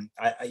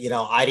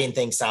 I didn't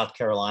think South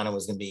Carolina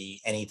was going to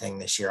be anything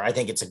this year. I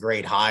think it's a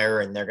great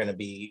hire, and they're going to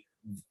be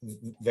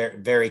very,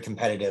 very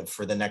competitive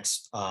for the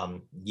next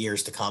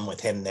years to come with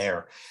him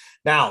there.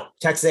 Now,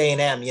 Texas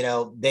A&M,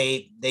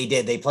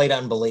 they played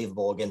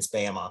unbelievable against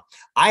Bama.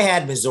 I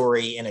had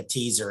Missouri in a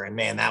teaser, and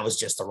man, that was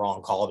just the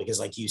wrong call because,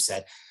 like you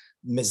said,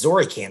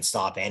 Missouri can't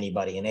stop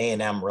anybody, and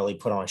A&M really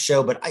put on a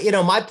show. But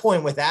my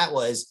point with that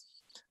was,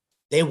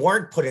 they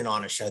weren't putting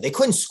on a show. They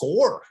couldn't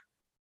score.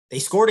 They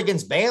scored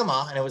against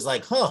Bama, and it was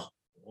like,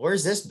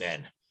 where's this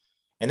been?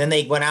 And then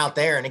they went out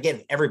there, and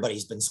again,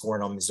 everybody's been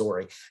scoring on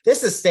Missouri.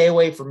 This is stay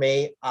away for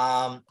me.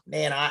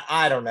 Man,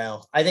 I don't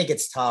know. I think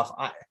it's tough.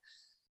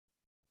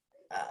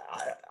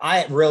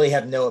 I really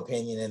have no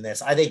opinion in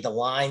this. I think the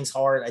line's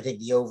hard. I think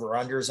the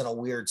over-under is in a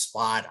weird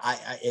spot.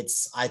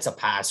 It's a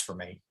pass for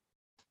me.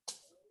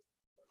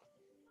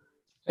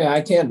 Yeah,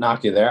 I can't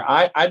knock you there.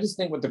 I just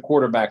think with the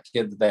quarterback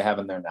kid that they have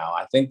in there now,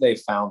 I think they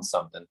found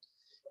something.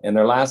 In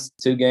their last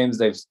 2 games,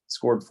 they've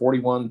scored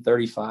 41,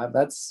 35.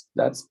 That's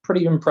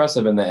pretty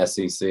impressive in the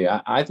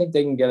SEC. I think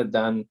they can get it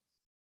done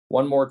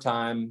one more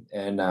time,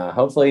 and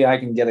hopefully I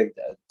can get a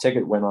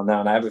ticket win on that.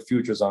 And I have a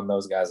futures on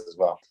those guys as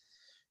well.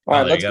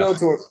 All right, let's go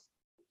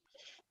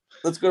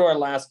to our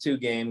last 2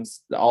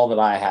 games, all that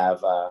I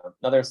have.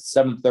 Another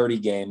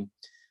 7:30 game.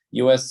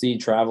 USC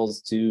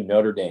travels to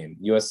Notre Dame.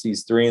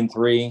 USC's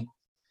 3-3.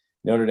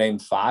 Notre Dame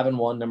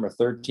 5-1, number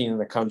 13 in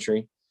the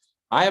country.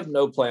 I have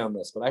no play on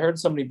this, but I heard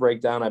somebody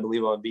break down, I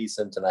believe on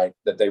VSiN tonight,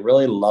 that they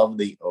really love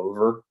the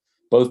over.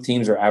 Both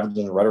teams are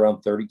averaging right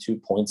around 32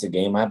 points a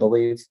game, I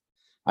believe.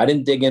 I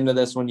didn't dig into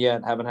this one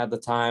yet. Haven't had the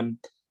time.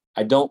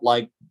 I don't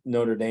like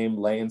Notre Dame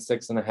laying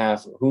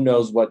 6.5. Who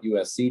knows what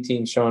USC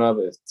team's showing up,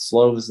 if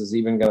Slovis is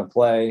even going to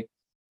play.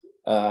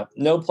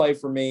 No play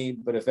for me,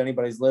 but if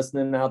anybody's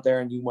listening out there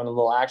and you want a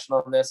little action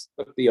on this,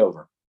 look the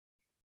over.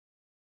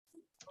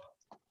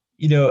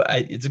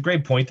 It's a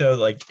great point, though.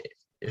 Like,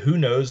 who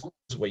knows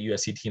what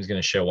USC team is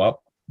going to show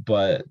up,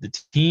 but the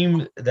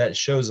team that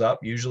shows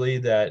up usually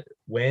that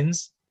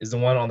wins is the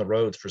one on the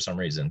roads for some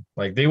reason.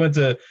 Like, they went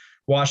to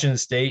Washington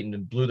State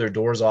and blew their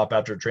doors off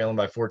after trailing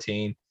by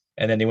 14.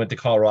 And then they went to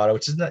Colorado,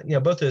 which is not,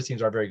 both of those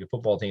teams are very good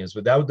football teams,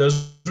 but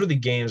those were the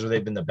games where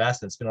they've been the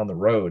best. And it's been on the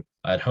road.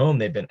 At home,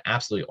 they've been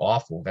absolutely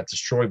awful. Got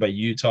destroyed by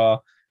Utah,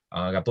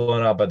 got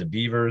blown out by the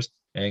Beavers,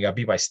 and got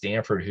beat by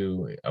Stanford,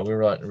 who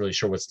we're not really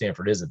sure what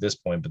Stanford is at this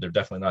point, but they're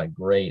definitely not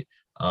great.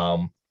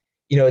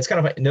 It's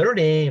kind of Notre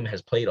Dame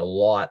has played a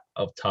lot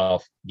of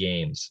tough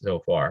games so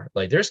far.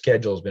 Like, their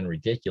schedule has been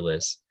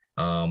ridiculous.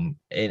 You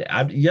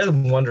gotta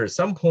wonder, at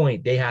some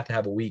point they have to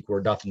have a week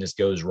where nothing just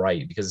goes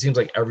right, because it seems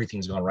like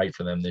everything's gone right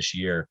for them this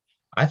year.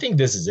 I think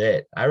this is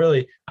it. I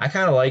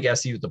kind of like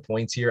SC with the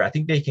points here. I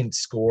think they can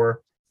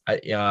score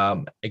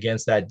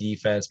against that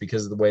defense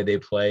because of the way they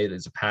play.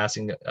 There's a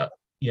passing,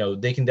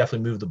 they can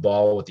definitely move the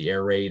ball with the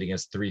air raid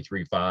against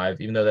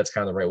 3-3-5, even though that's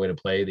kind of the right way to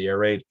play the air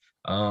raid.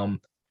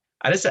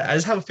 I just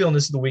have a feeling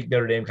this is the week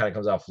Notre Dame kind of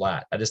comes out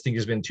flat. I just think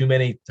there's been too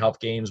many tough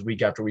games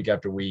week after week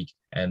after week,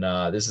 and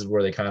this is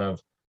where they kind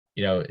of,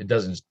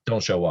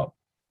 don't show up.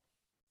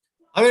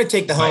 I'm going to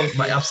take the home.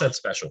 My upset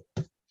special.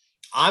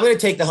 I'm going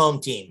to take the home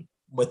team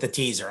with the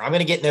teaser. I'm going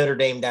to get Notre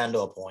Dame down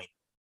to a point.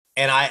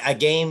 And a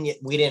game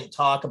we didn't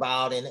talk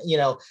about. And,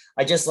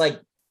 I just like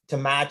to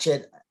match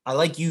it. I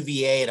like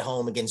UVA at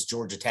home against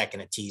Georgia Tech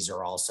in a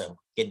teaser also.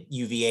 Get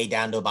UVA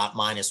down to about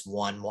 -1,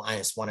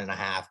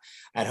 -1.5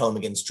 at home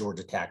against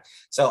Georgia Tech.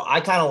 So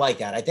I kind of like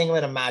that. I think I'm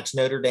going to match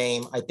Notre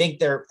Dame. I think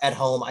they're at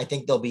home. I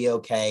think they'll be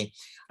okay.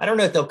 I don't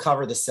know if they'll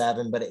cover the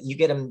 7, but you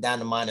get them down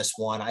to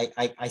 -1.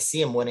 I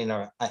see them winning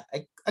a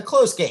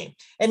close game.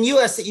 And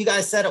USC, you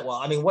guys said it well.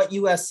 I mean, what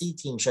USC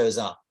team shows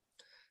up?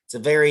 It's a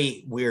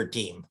very weird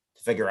team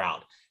to figure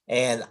out.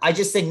 And I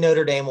just think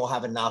Notre Dame will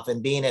have enough,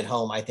 and being at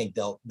home, I think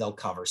they'll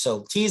cover.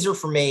 So teaser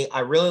for me, I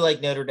really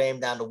like Notre Dame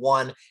down to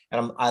 1,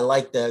 and I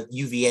like the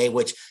UVA,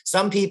 which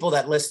some people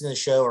that listen to the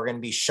show are going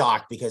to be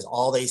shocked because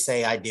all they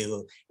say I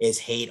do is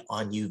hate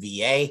on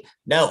UVA.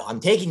 No,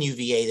 I'm taking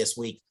UVA this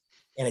week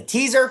in a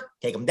teaser.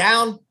 Take them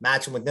down,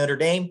 match them with Notre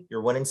Dame.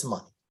 You're winning some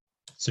money.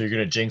 So you're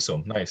going to jinx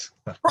them. Nice.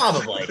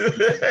 Probably.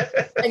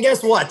 And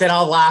guess what? Then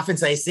I'll laugh and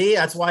say, see,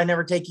 that's why I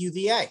never take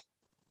UVA.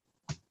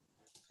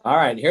 All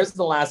right, here's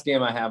the last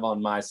game I have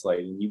on my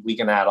slate, and we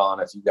can add on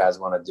if you guys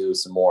want to do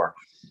some more.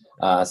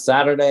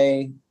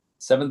 Saturday,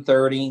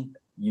 7:30,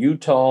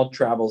 Utah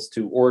travels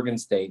to Oregon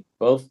State.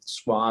 Both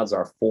squads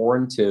are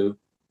 4-2,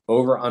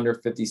 over under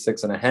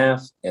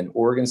 56.5, and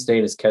Oregon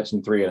State is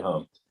catching 3 at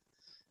home.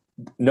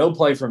 No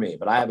play for me,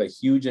 but I have a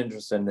huge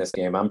interest in this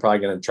game. I'm probably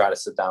going to try to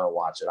sit down and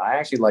watch it. I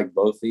actually like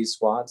both these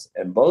squads,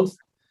 and both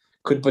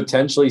could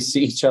potentially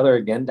see each other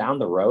again down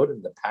the road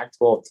in the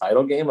Pac-12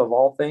 title game of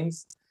all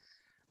things.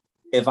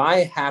 If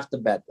I have to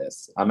bet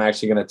this, I'm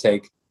actually going to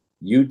take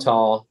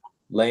Utah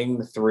laying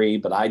the 3,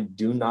 but I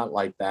do not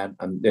like that.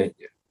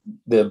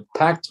 The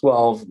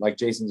Pac-12, like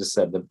Jason just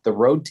said, the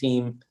road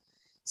team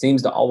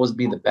seems to always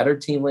be the better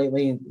team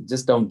lately.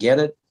 Just don't get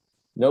it.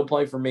 No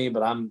play for me,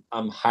 but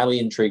I'm highly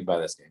intrigued by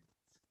this game.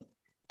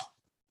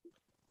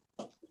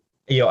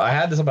 I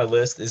had this on my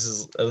list. This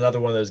is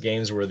another one of those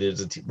games where there's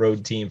a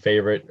road team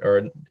favorite,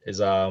 or is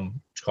what you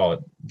call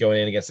it,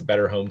 going in against a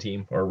better home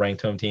team or a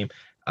ranked home team.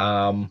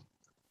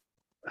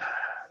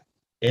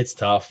 It's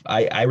tough.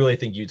 I really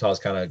think Utah's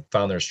kind of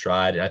found their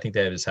stride. I think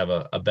they just have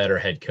a better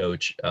head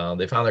coach.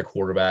 They found their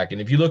quarterback.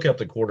 And if you look up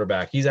the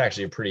quarterback, he's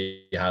actually a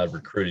pretty highly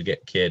recruited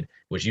kid,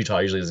 which Utah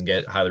usually doesn't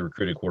get highly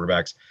recruited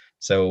quarterbacks.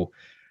 So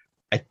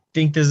I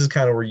think this is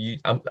kind of where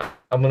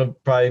I'm going to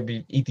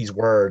probably eat these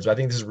words. But I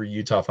think this is where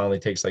Utah finally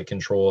takes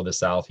control of the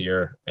South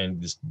here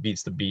and just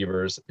beats the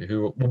Beavers,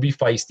 who will be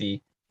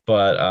feisty,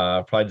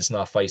 but probably just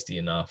not feisty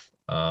enough.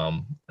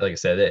 Like I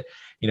said,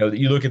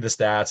 you look at the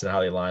stats and how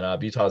they line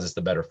up. Utah's just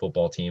the better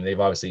football team. They've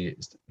obviously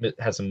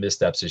had some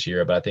missteps this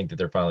year, but I think that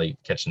they're finally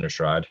catching their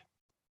stride.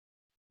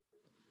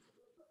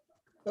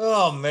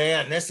 Oh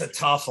man, that's a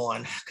tough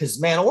one. Because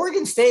man,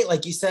 Oregon State,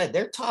 like you said,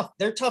 they're tough.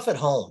 They're tough at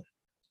home.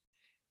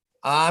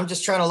 I'm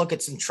just trying to look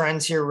at some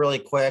trends here really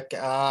quick.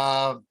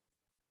 Utah's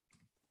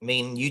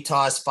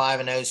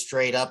 5-0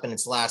 straight up in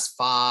its last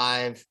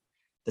 5.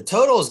 The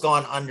total has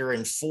gone under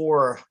in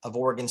 4 of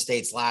Oregon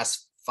State's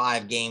last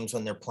 5 games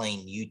when they're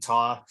playing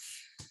Utah.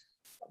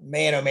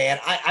 Man, oh man,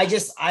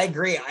 I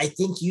agree. I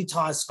think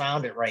Utah's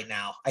found it right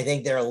now. I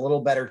think they're a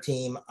little better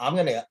team. I'm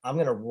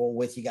gonna roll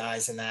with you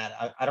guys in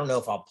that. I don't know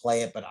if I'll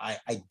play it, but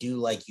I do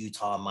like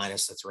Utah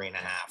minus the 3.5.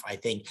 I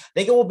think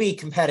it will be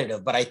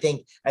competitive, but I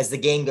think as the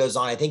game goes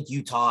on, I think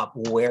Utah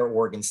will wear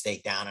Oregon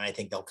State down, and I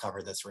think they'll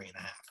cover the 3.5.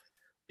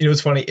 You know,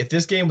 it's funny. If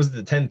this game was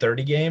the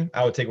 10:30 game,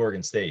 I would take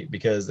Oregon State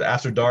because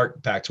after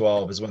dark,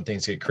 Pac-12 is when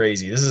things get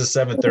crazy. This is a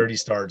 7:30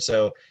 start,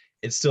 so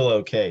it's still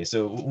okay.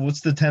 So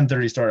what's the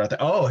 10:30 start out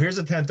there? Oh, here's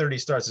a 10:30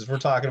 start. Since we're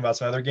talking about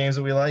some other games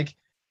that we like,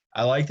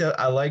 I like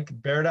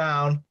Bear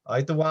Down. I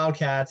like the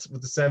Wildcats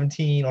with the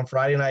 17 on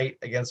Friday night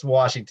against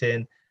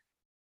Washington.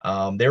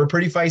 They were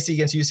pretty feisty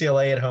against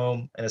UCLA at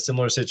home in a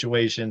similar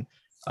situation.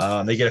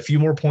 They get a few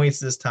more points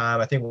this time.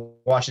 I think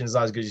Washington's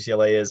not as good as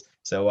UCLA is.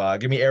 So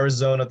give me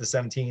Arizona at the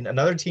 17.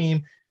 Another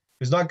team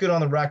who's not good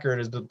on the record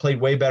has played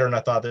way better than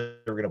I thought they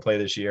were going to play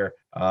this year.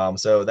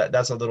 So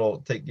that's a little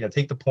take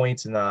the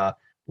points and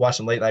watch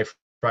some late night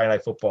Friday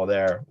night football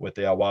there with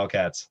the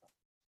Wildcats.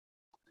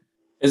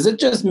 Is it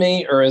just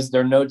me, or is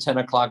there no 10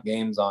 o'clock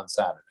games on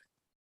Saturday?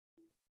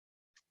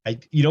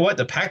 You know what?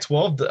 The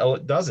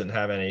Pac-12 doesn't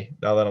have any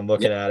now that I'm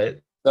looking at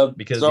it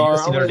because the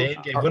USC Notre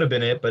Dame game would have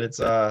been it, but it's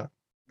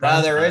no,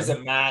 there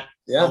isn't, Matt.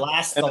 Yeah.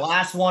 The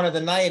last one of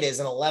the night is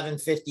an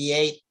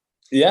 11:58.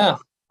 Yeah.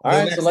 All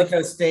right. So let's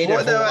go State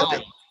of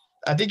Hawaii.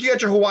 I think you got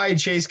your Hawaii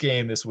Chase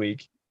game this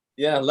week.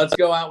 Yeah, let's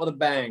go out with a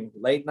bang.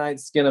 Late night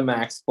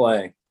Skinamax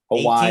play.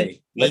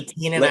 Hawaii.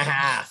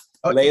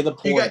 18.5. Lay the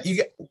points.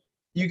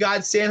 You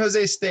got San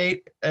Jose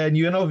State and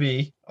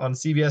UNLV on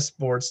CBS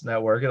Sports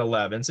Network at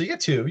 11. So you get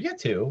two.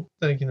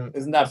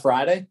 Isn't that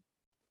Friday?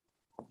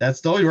 That's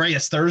totally right.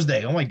 It's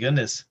Thursday. Oh my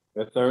goodness.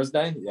 It's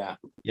Thursday? Yeah.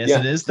 Yes,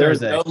 it is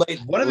Thursday. No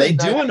what are they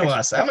doing to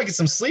us? I'm gonna get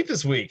some sleep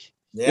this week.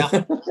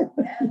 Yeah.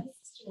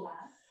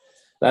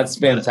 That's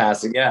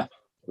fantastic. Yeah.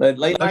 Late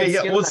night. Okay,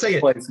 yeah, let's say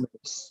it.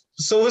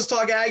 So let's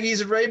talk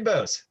Aggies and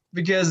Rainbows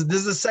because this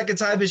is the second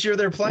time this year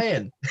they're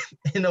playing.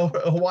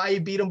 Hawaii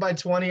beat them by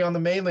 20 on the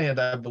mainland,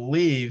 I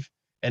believe.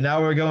 And now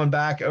we're going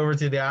back over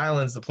to the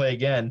islands to play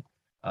again.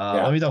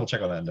 Let me double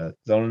check on that note.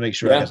 I want to make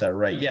sure I got that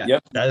right. Yeah,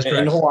 yep. That is correct.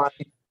 In Hawaii,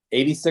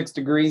 86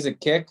 degrees a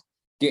kick.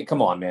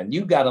 Come on, man.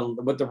 You got to,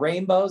 with the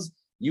Rainbows,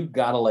 you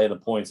got to lay the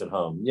points at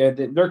home. Yeah,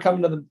 they're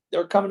coming to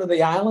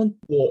the island.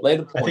 Lay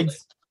the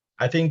points.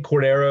 I think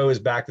Cordero is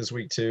back this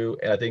week too,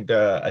 and I think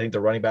the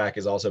running back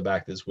is also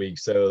back this week.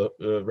 So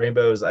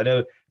Rainbows, I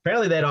know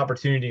apparently they had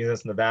opportunity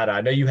against Nevada.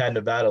 I know you had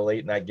Nevada late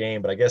in that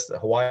game, but I guess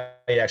Hawaii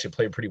actually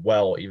played pretty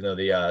well, even though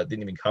they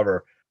didn't even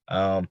cover.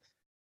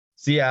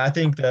 So yeah, I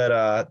think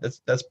that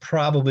that's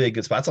probably a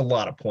good spot. It's a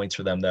lot of points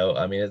for them, though.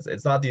 I mean,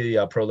 it's not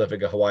the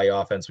prolific Hawaii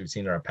offense we've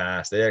seen in our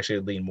past. They actually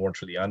lean more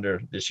to the under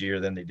this year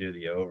than they do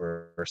the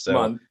over.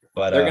 So,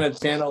 but they're going to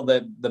channel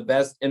the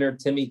best inner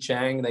Timmy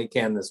Chang they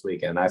can this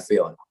weekend. I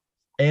feel it.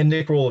 And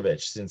Nick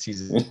Rolovich, since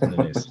he's in the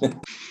news.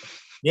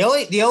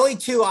 The only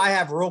two I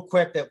have real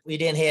quick that we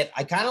didn't hit.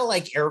 I kind of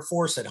like Air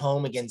Force at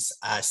home against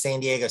San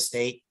Diego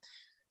State.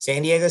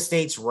 San Diego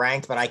State's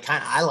ranked, but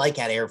I like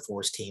that Air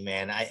Force team,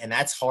 man. And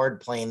that's hard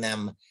playing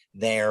them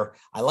there.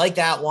 I like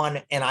that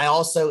one. And I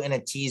also, in a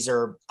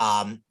teaser,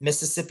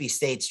 Mississippi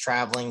State's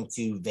traveling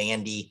to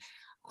Vandy.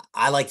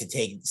 I like to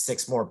take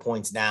 6 more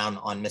points down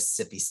on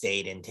Mississippi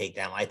State and take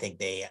them. I think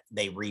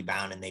they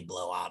rebound and they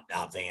blow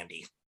out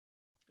Vandy.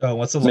 Oh,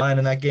 what's the line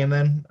in that game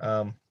then?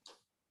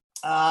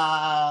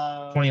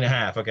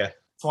 20.5. Okay.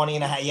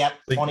 20.5. Yep.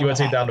 So you would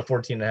take down to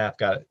 14.5.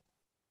 Got it.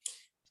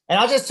 And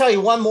I'll just tell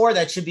you one more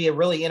that should be a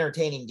really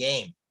entertaining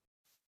game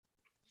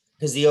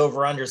because the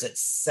over-under's at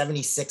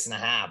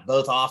 76.5.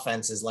 Both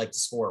offenses like to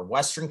score.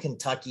 Western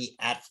Kentucky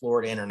at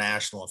Florida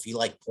International. If you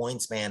like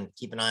points, man,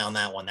 keep an eye on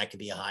that one. That could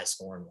be a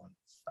high-scoring one.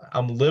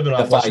 I'm living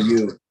off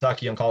Western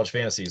Kentucky on college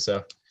fantasy,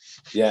 so.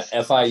 Yeah,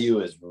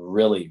 FIU is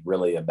really,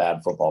 really a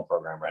bad football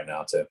program right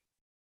now, too.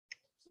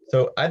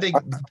 So I think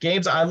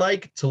games I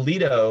like,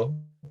 Toledo,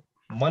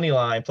 money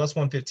line, plus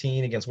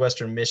 115 against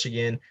Western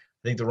Michigan.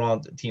 I think the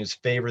wrong team's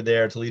favored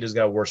there. Toledo's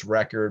got a worse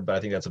record, but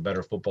I think that's a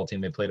better football team.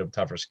 They played a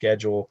tougher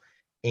schedule.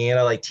 And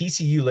I like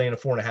TCU laying a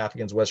 4.5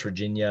 against West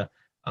Virginia.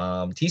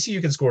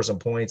 TCU can score some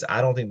points.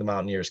 I don't think the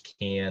Mountaineers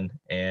can,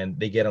 and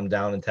they get them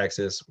down in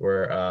Texas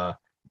where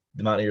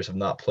the Mountaineers have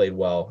not played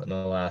well in the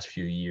last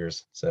few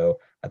years. So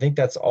I think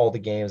that's all the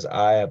games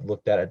I have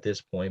looked at this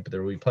point, but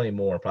there will be plenty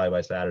more probably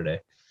by Saturday.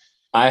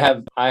 I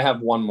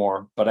have one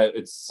more, but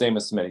it's same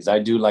as Smitty's. I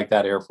do like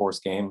that Air Force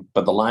game,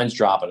 but the line's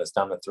dropping. It's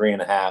down to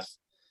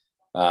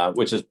 3.5,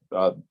 which is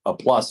a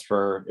plus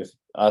for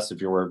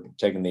if you were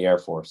taking the Air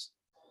Force.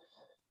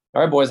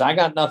 All right, boys, I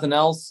got nothing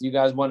else. You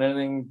guys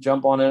want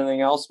jump on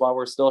anything else while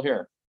we're still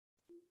here?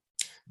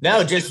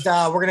 No, just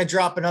we're going to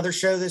drop another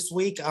show this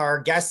week. Our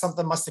guest,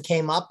 something must have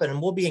came up,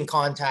 and we'll be in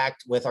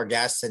contact with our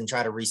guests and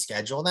try to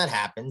reschedule, and that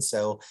happens.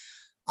 So,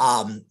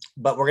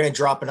 but we're going to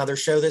drop another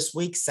show this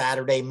week,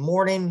 Saturday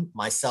morning,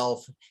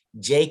 myself,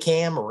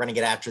 J-Cam. We're going to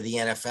get after the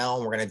NFL,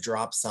 and we're going to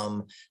drop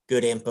some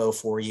good info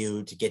for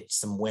you to get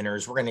some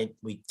winners.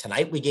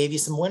 Tonight we gave you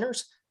some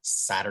winners.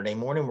 Saturday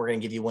morning, we're going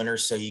to give you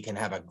winners so you can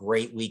have a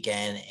great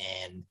weekend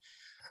and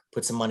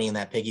put some money in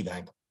that piggy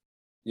bank.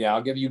 Yeah,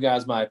 I'll give you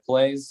guys my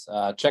plays.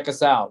 Check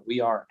us out.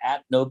 We are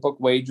at Notebook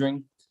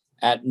Wagering,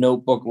 at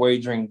Notebook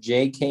Wagering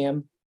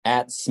JCam,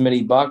 at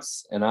Smitty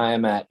Bucks, and I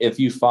am at If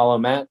You Follow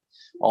Matt.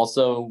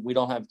 Also, we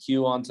don't have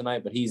Q on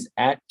tonight, but he's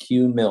at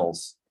Q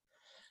Mills.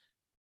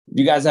 If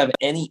you guys have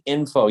any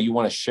info you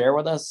want to share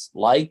with us,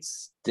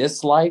 likes,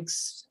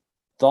 dislikes,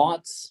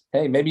 thoughts,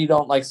 hey, maybe you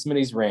don't like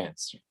Smitty's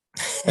rants.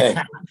 Hey.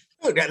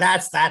 Dude,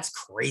 that's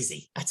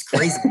crazy. That's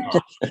crazy.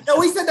 No,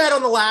 we said that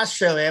on the last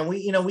show, man.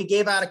 We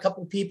gave out a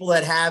couple people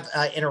that have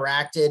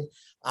interacted,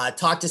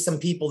 talked to some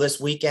people this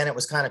weekend. It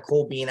was kind of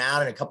cool being out,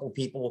 and a couple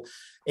people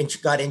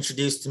got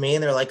introduced to me,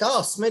 and they're like,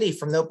 "Oh, Smitty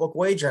from Notebook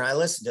Wager," and I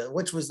listened to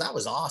it, that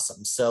was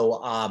awesome.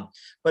 So,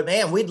 but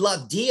man, we'd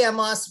love DM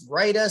us,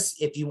 write us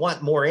if you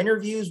want more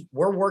interviews.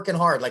 We're working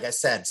hard. Like I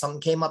said,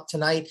 something came up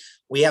tonight.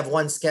 We have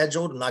one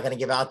scheduled. I'm not going to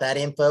give out that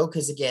info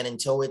because, again,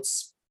 until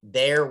it's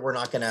there, we're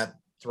not going to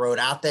throw it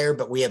out there,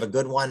 but we have a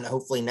good one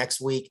hopefully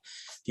next week.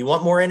 If you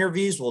want more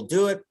interviews, we'll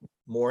do it.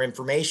 More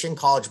information.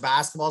 College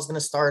basketball is going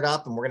to start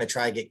up, and we're going to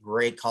try to get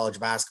great college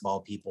basketball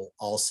people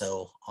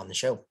also on the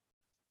show.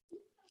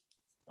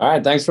 All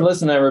right. Thanks for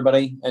listening,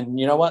 everybody. And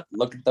you know what?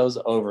 Look at those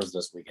overs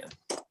this weekend.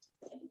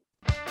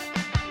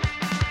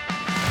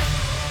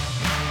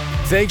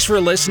 Thanks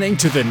for listening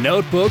to the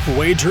Notebook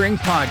Wagering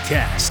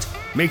Podcast.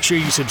 Make sure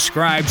you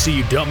subscribe so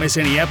you don't miss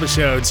any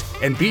episodes,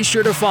 and be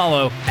sure to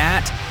follow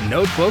at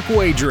Notebook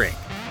Wagering.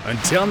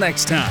 Until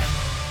next time.